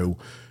were no,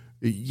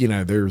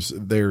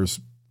 there's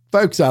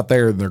folks out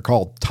there, they're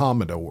called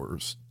Tom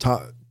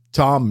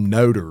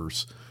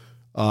noters.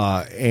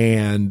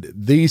 And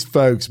these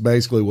folks,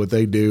 basically what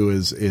they do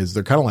is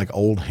they're kind of like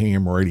old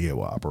ham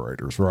radio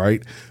operators,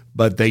 right?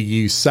 But they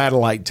use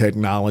satellite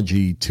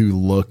technology to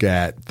look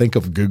at, think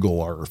of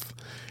Google Earth.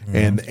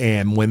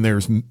 And when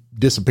there's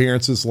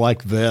disappearances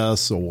like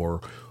this,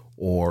 or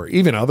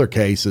even other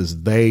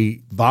cases,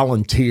 they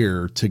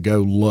volunteer to go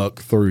look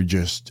through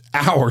just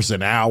hours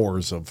and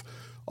hours of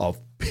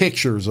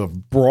pictures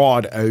of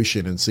broad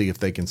ocean and see if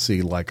they can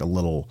see like a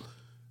little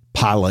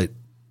pilot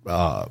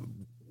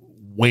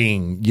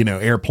wing,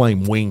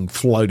 airplane wing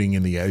floating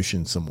in the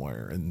ocean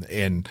somewhere.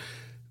 And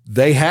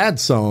they had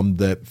some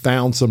that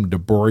found some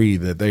debris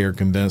that they are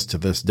convinced to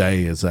this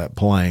day is that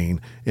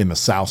plane in the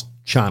South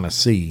China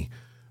Sea.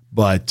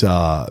 But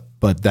that,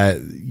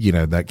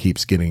 that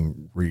keeps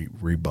getting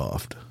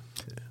rebuffed.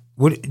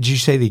 What did you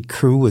say? The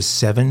crew was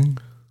 7?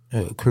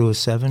 Crew was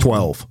 7?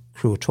 12.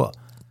 Crew of 12.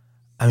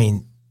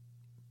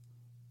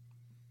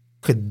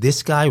 Could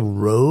this guy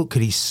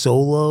could he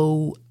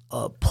solo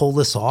pull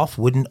this off?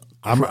 Wouldn't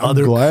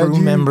other crew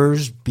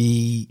members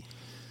be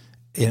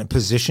in a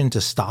position to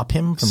stop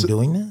him from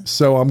doing that?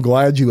 So I'm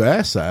glad you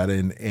asked that.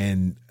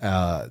 And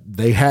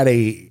they had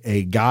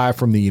a guy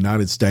from the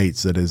United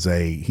States that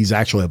he's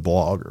actually a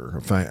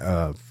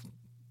blogger,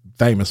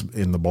 famous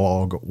in the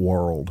blog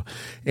world,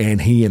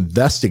 and he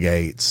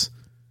investigates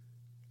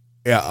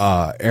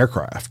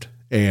aircraft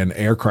and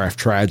aircraft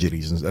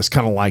tragedies. And that's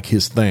kind of like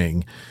his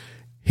thing.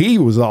 He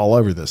was all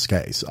over this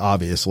case,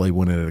 obviously,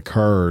 when it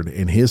occurred.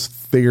 And his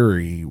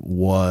theory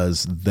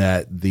was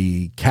that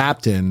the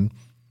captain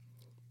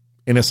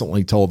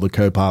innocently told the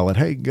co-pilot,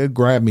 "Hey, go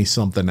grab me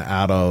something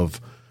out of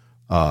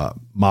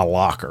my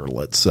locker,"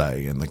 let's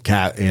say. And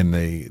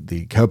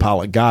the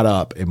co-pilot got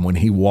up, and when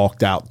he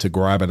walked out to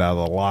grab it out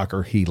of the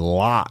locker, he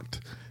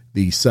locked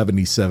the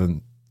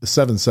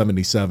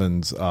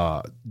 777's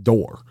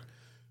door.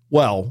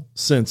 Well,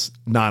 since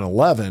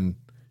 9/11,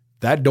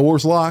 that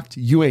door's locked.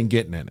 You ain't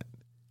getting in it.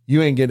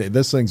 You ain't getting it.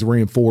 This thing's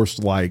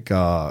reinforced like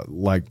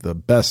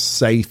the best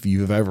safe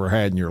you've ever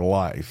had in your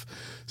life.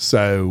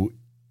 So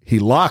he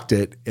locked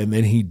it, and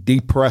then he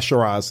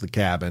depressurized the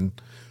cabin,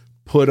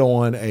 put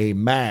on a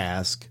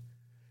mask.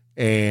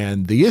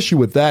 And the issue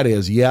with that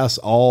is, yes,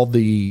 all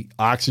the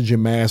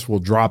oxygen masks will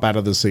drop out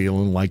of the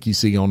ceiling like you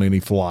see on any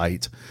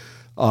flight.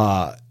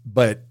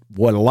 But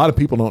what a lot of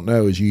people don't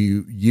know is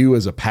you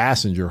as a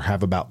passenger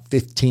have about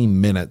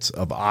 15 minutes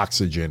of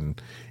oxygen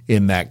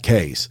in that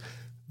case.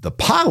 The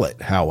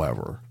pilot,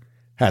 however,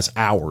 has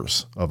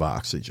hours of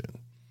oxygen.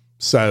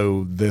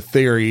 So the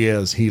theory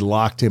is he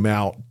locked him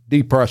out,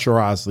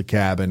 depressurized the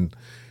cabin,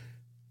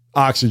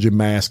 oxygen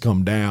mask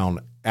come down.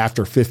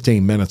 After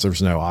 15 minutes,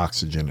 there's no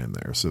oxygen in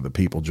there. So the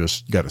people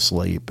just go to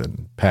sleep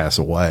and pass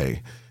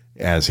away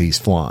as he's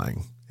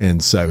flying.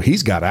 And so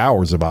he's got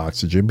hours of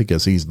oxygen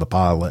because he's the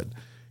pilot,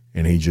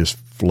 and he just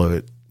flew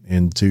it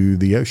into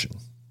the ocean.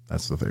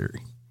 That's the theory.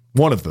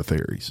 One of the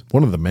theories,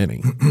 one of the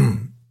many.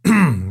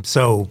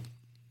 So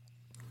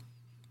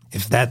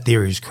if that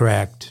theory is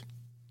correct,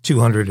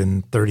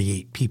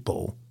 238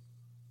 people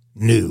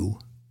knew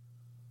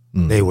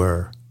they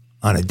were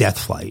on a death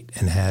flight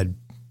and had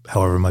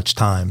however much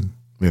time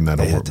they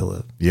had to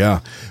live. Yeah.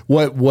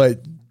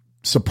 What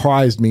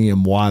surprised me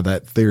and why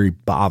that theory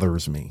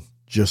bothers me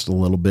just a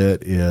little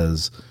bit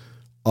is,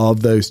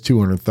 of those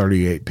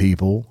 238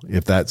 people,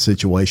 if that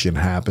situation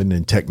happened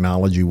and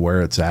technology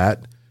where it's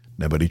at,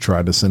 nobody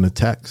tried to send a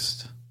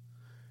text.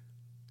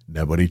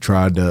 Nobody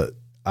tried to,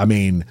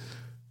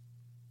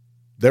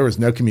 there was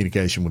no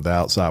communication with the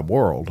outside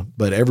world,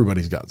 but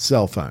everybody's got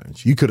cell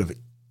phones. You could have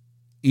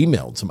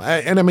emailed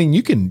somebody. And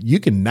you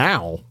can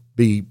now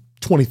be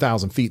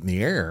 20,000 feet in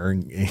the air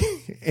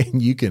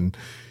and you can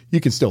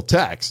still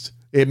text.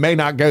 It may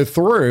not go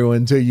through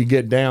until you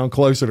get down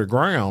closer to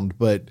ground,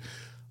 but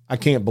I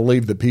can't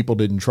believe that people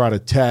didn't try to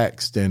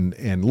text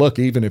and look,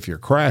 even if you're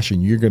crashing,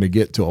 you're going to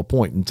get to a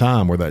point in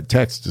time where that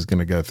text is going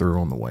to go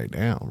through on the way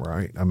down.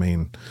 Right.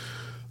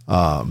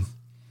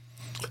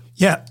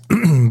 Yeah,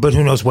 but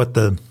who knows what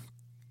the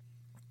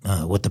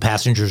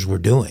passengers were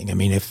doing?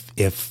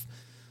 It's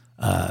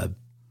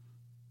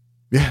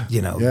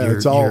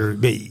all.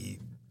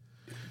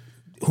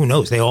 Who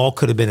knows? They all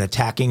could have been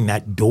attacking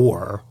that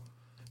door,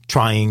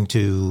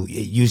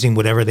 using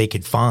whatever they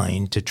could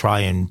find to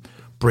try and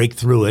break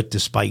through it,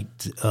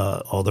 despite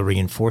all the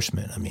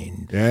reinforcement.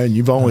 And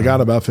you've only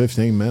got about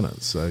 15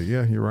 minutes, so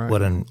yeah, you're right.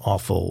 What an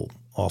awful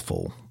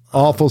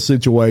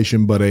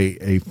situation, but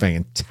a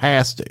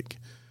fantastic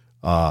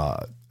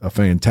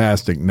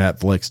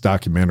Netflix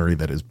documentary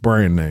that is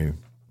brand new,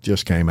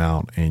 just came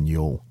out, and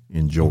you'll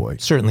enjoy.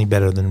 Certainly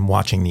better than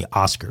watching the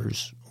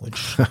Oscars,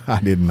 which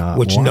I did not,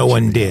 which no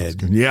one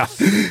did. Yeah.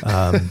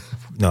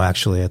 No,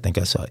 actually, I think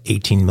I saw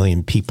 18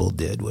 million people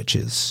did, which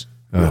is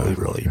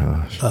really,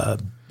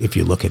 if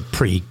you look at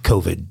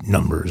pre-COVID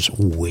numbers,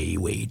 way,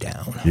 way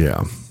down.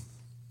 Yeah.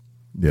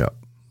 Yeah.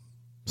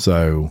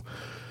 So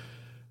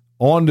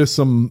on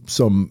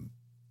to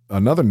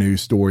another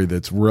news story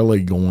that's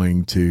really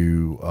going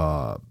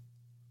to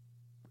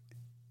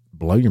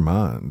blow your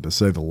mind, to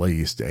say the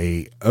least.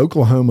 A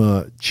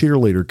Oklahoma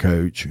cheerleader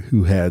coach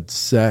who had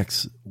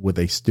sex with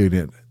a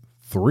student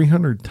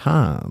 300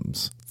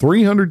 times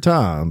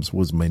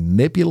was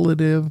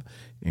manipulative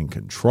and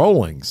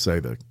controlling, say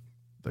the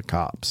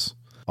cops.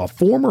 A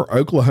former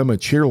Oklahoma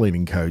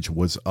cheerleading coach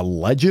was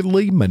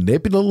allegedly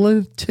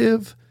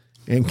manipulative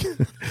and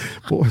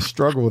boy, I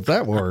struggle with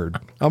that word.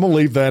 I'm going to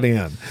leave that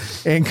in.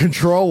 And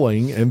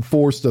controlling, and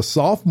forced a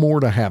sophomore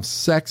to have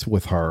sex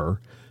with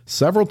her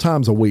several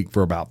times a week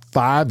for about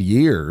 5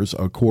 years,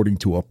 according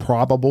to a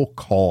probable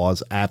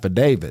cause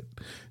affidavit.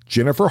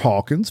 Jennifer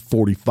Hawkins,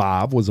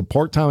 45, was a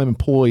part-time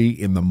employee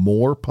in the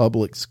Moore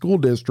Public School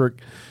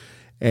District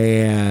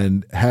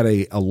and had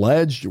an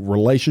alleged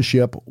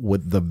relationship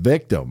with the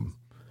victim.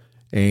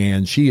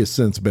 And she has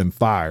since been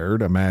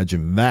fired.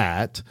 Imagine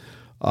that.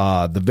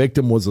 The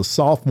victim was a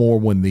sophomore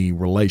when the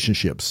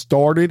relationship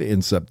started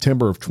in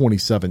September of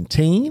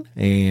 2017,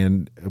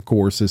 and of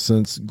course has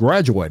since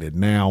graduated.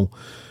 Now,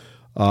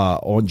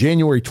 On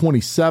January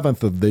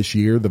 27th of this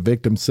year, the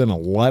victim sent a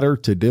letter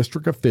to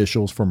district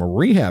officials from a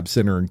rehab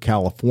center in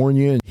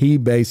California. He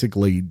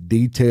basically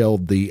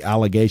detailed the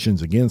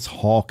allegations against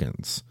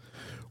Hawkins.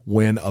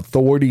 When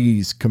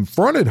authorities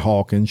confronted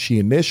Hawkins, she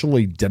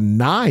initially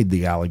denied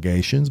the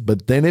allegations,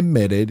 but then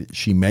admitted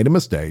she made a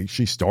mistake.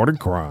 She started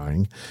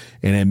crying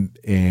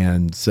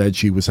and said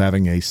she was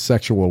having a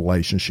sexual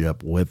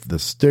relationship with the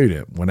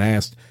student. When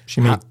asked,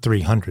 she made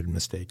 300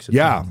 mistakes.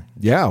 Yeah.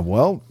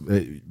 Well,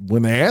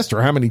 when they asked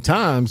her how many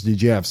times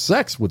did you have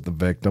sex with the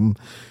victim,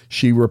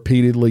 she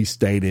repeatedly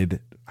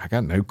stated, "I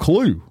got no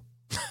clue."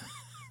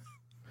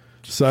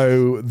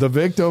 So the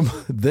victim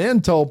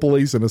then told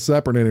police in a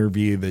separate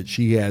interview that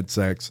she had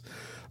sex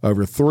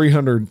over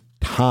 300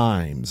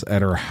 times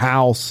at her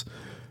house,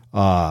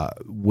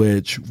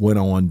 which went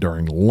on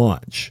during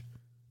lunch.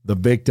 The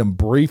victim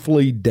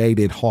briefly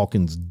dated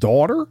Hawkins'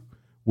 daughter,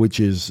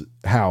 which is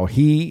how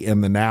he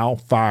and the now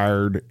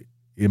fired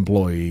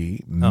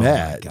employee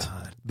met. My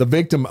God. The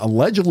victim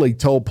allegedly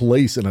told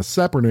police in a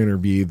separate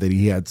interview that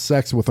he had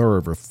sex with her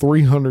over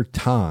 300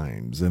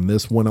 times, and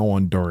this went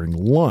on during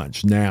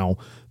lunch. Now,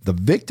 the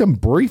victim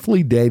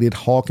briefly dated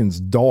Hawkins'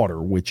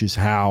 daughter, which is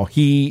how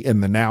he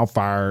and the now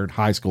fired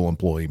high school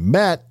employee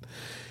met.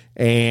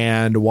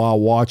 And while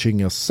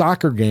watching a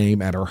soccer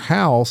game at her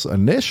house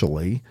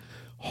initially,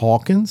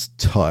 Hawkins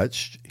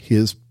touched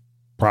his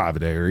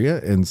private area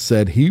and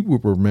said he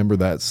would remember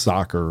that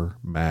soccer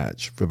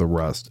match for the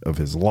rest of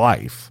his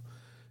life.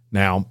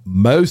 Now,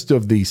 most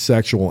of these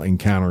sexual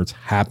encounters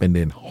happened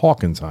in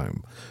Hawkins'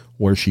 home,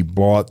 where she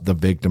brought the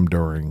victim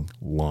during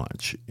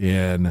lunch.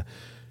 In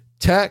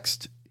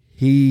text,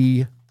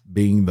 he,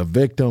 being the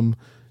victim,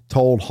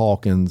 told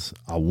Hawkins,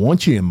 "I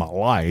want you in my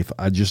life.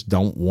 I just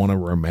don't want a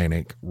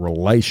romantic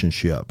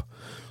relationship."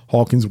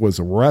 Hawkins was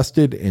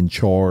arrested and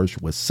charged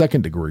with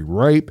second-degree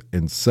rape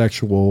and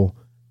sexual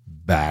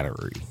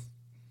battery.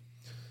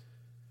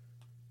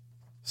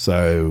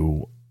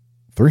 So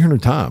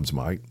 300 times,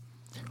 Mike.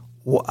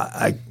 Well,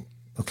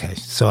 okay.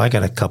 So I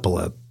got a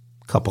couple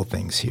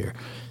things here.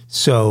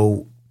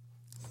 So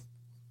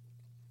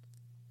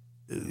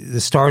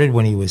this started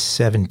when he was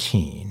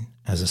 17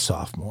 as a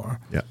sophomore.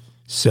 Yeah.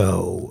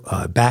 So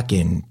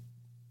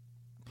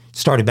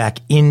started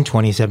back in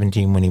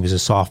 2017 when he was a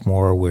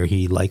sophomore, where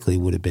he likely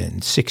would have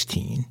been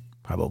 16,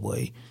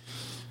 probably.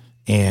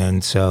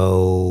 And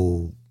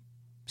so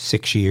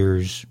 6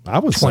 years. I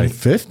would say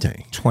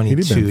 15.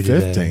 22 He'd have been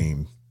today.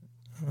 15.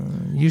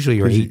 Usually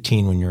you're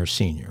 18 when you're a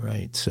senior,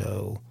 right?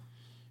 So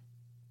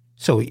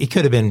it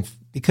could have been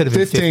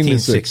 15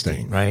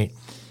 16, right?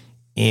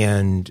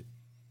 And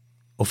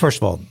well, first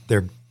of all,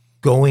 they're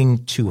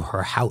going to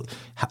her house.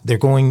 They're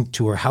going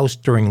to her house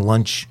during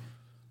lunch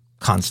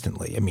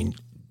constantly. I mean,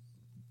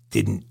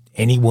 didn't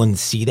anyone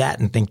see that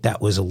and think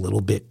that was a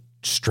little bit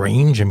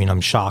strange? I mean,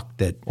 I'm shocked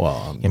that.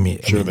 Well,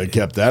 I'm sure they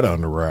kept that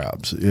under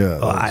wraps. Yeah.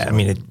 I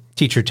mean, a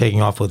teacher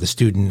taking off with a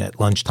student at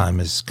lunchtime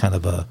is kind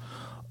of a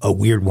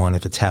weird one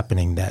if it's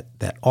happening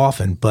that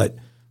often. But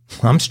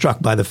I'm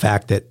struck by the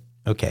fact that,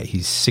 okay,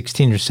 he's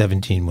 16 or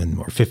 17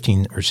 or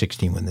 15 or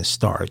 16 when this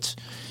starts.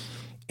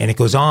 And it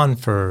goes on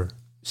for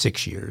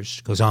 6 years,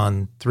 goes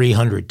on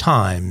 300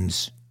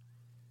 times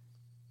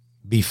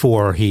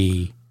before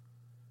he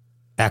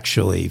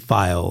actually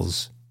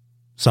files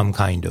some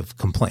kind of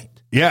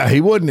complaint. Yeah,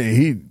 he wasn't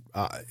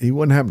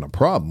having a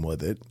problem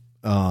with it.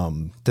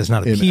 Does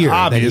not appear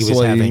that he was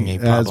having a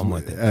problem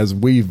with it. As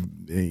we've,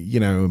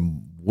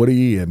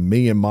 Woody and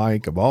me and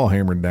Mike have all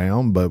hammered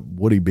down, but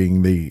Woody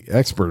being the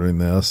expert in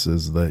this,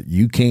 is that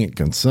you can't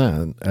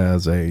consent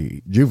as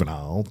a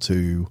juvenile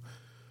to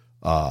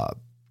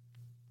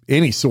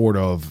any sort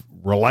of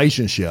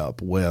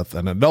relationship with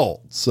an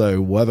adult.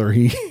 So whether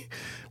he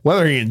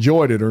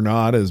enjoyed it or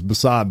not is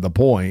beside the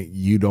point.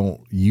 You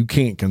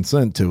can't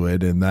consent to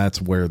it, and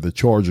that's where the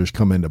charges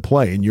come into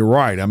play. And you're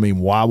right. I mean,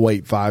 why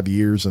wait 5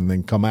 years and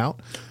then come out?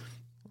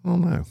 I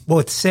don't know. Well,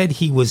 it said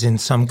he was in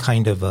some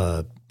kind of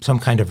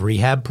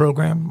rehab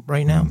program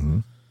right now. Mm-hmm.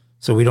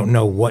 So we don't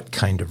know what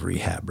kind of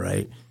rehab,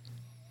 right?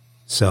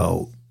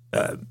 So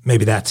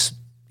maybe that's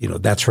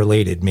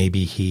related.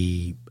 Maybe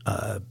he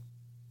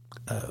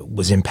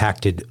was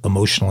impacted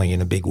emotionally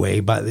in a big way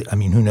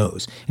who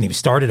knows? And he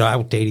started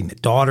out dating the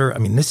daughter. I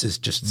mean, this is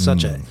just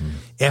such a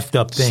effed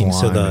up thing.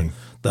 Slimy. So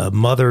the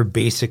mother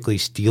basically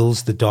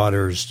steals the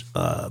daughter's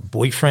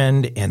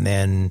boyfriend, and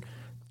then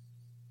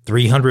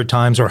 300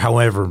 times or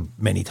however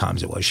many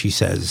times it was, she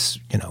says,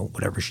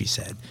 whatever she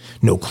said,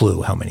 no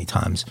clue how many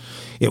times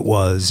it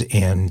was.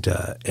 And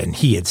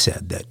he had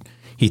said that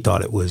he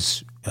thought it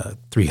was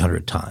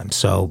 300 times.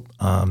 So,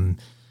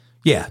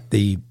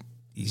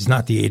 he's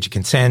not the age of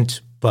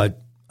consent,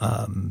 but,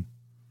 I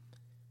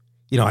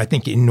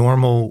think in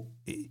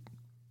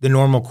the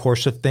normal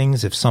course of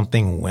things, if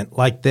something went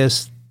like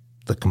this,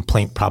 the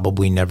complaint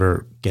probably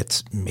never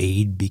gets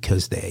made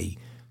because they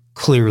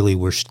clearly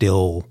were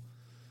still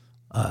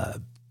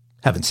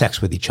having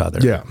sex with each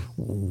other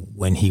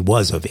when he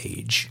was of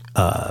age.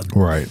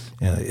 Right.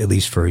 At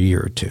least for a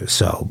year or two.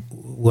 So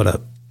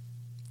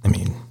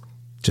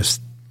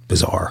just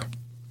bizarre.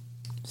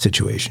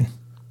 situation.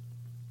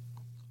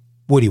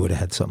 Woody would have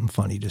had something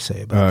funny to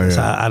say about this.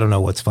 Yeah. I don't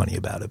know what's funny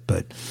about it,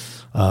 but,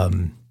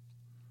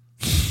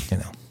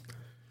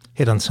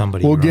 hit on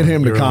somebody. We'll get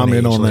him to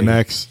comment on the later.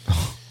 next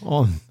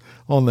on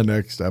the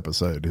next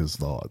episode, his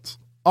thoughts.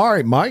 All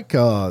right, Mike, we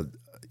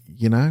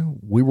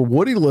were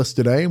Woody-less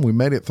today and we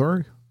made it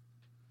through.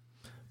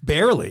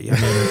 Barely.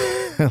 I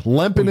mean,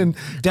 limping and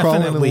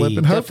crawling and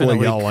limping. Hopefully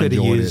y'all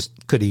enjoyed it.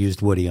 Could have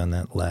used Woody on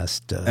that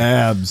last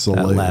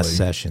Absolutely. that last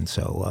session.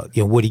 So,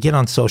 Woody, get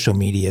on social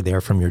media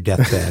there from your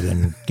deathbed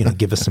and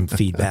give us some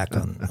feedback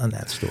on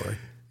that story.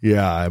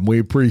 Yeah, and we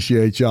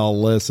appreciate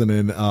y'all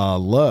listening.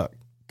 Look,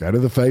 go to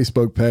the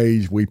Facebook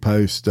page. We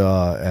post,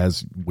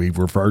 as we've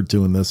referred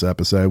to in this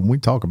episode, when we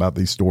talk about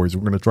these stories,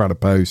 we're going to try to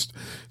post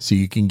so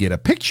you can get a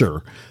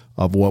picture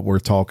of what we're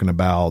talking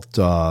about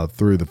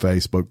through the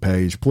Facebook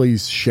page.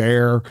 Please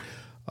share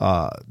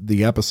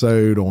the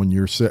episode on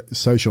your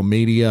social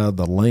media,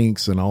 the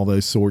links and all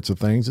those sorts of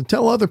things, and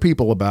tell other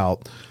people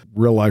about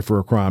Real Life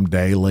Real Crime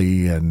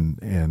Daily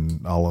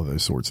and all of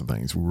those sorts of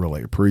things. We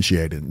really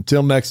appreciate it.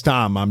 Until next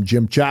time, I'm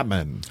Jim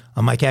Chapman.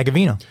 I'm Mike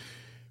Agavino.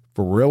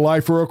 For Real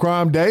Life Real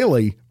Crime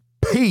Daily,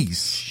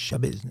 peace.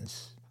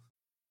 Shabusiness.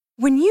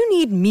 When you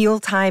need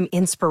mealtime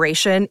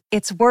inspiration,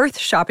 it's worth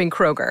shopping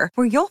Kroger,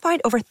 where you'll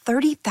find over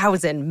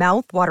 30,000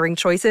 mouth-watering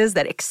choices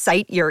that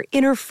excite your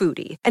inner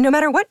foodie. And no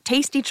matter what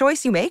tasty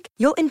choice you make,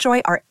 you'll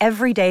enjoy our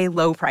everyday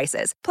low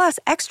prices, plus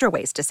extra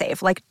ways to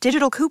save, like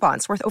digital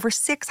coupons worth over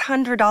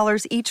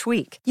 $600 each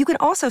week. You can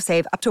also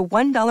save up to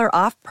 $1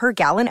 off per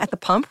gallon at the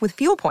pump with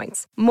fuel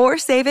points. More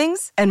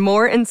savings and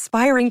more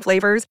inspiring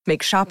flavors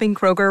make shopping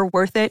Kroger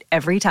worth it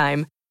every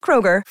time.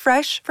 Kroger,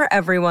 fresh for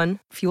everyone.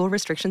 Fuel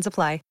restrictions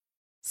apply.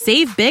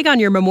 Save big on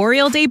your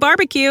Memorial Day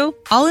barbecue,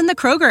 all in the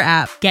Kroger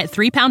app. Get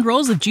 3-pound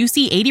rolls of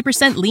juicy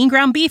 80% lean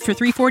ground beef for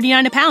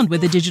 $3.49 a pound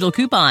with a digital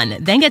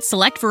coupon. Then get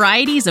select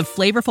varieties of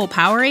flavorful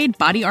Powerade,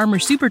 Body Armor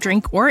Super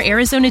Drink, or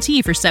Arizona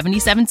tea for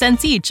 77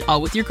 cents each,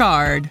 all with your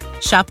card.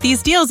 Shop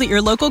these deals at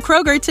your local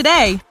Kroger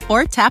today,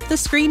 or tap the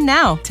screen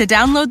now to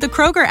download the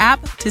Kroger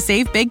app to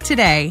save big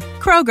today.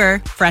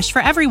 Kroger, fresh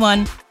for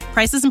everyone.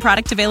 Prices and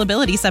product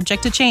availability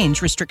subject to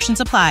change.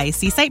 Restrictions apply.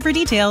 See site for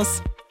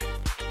details.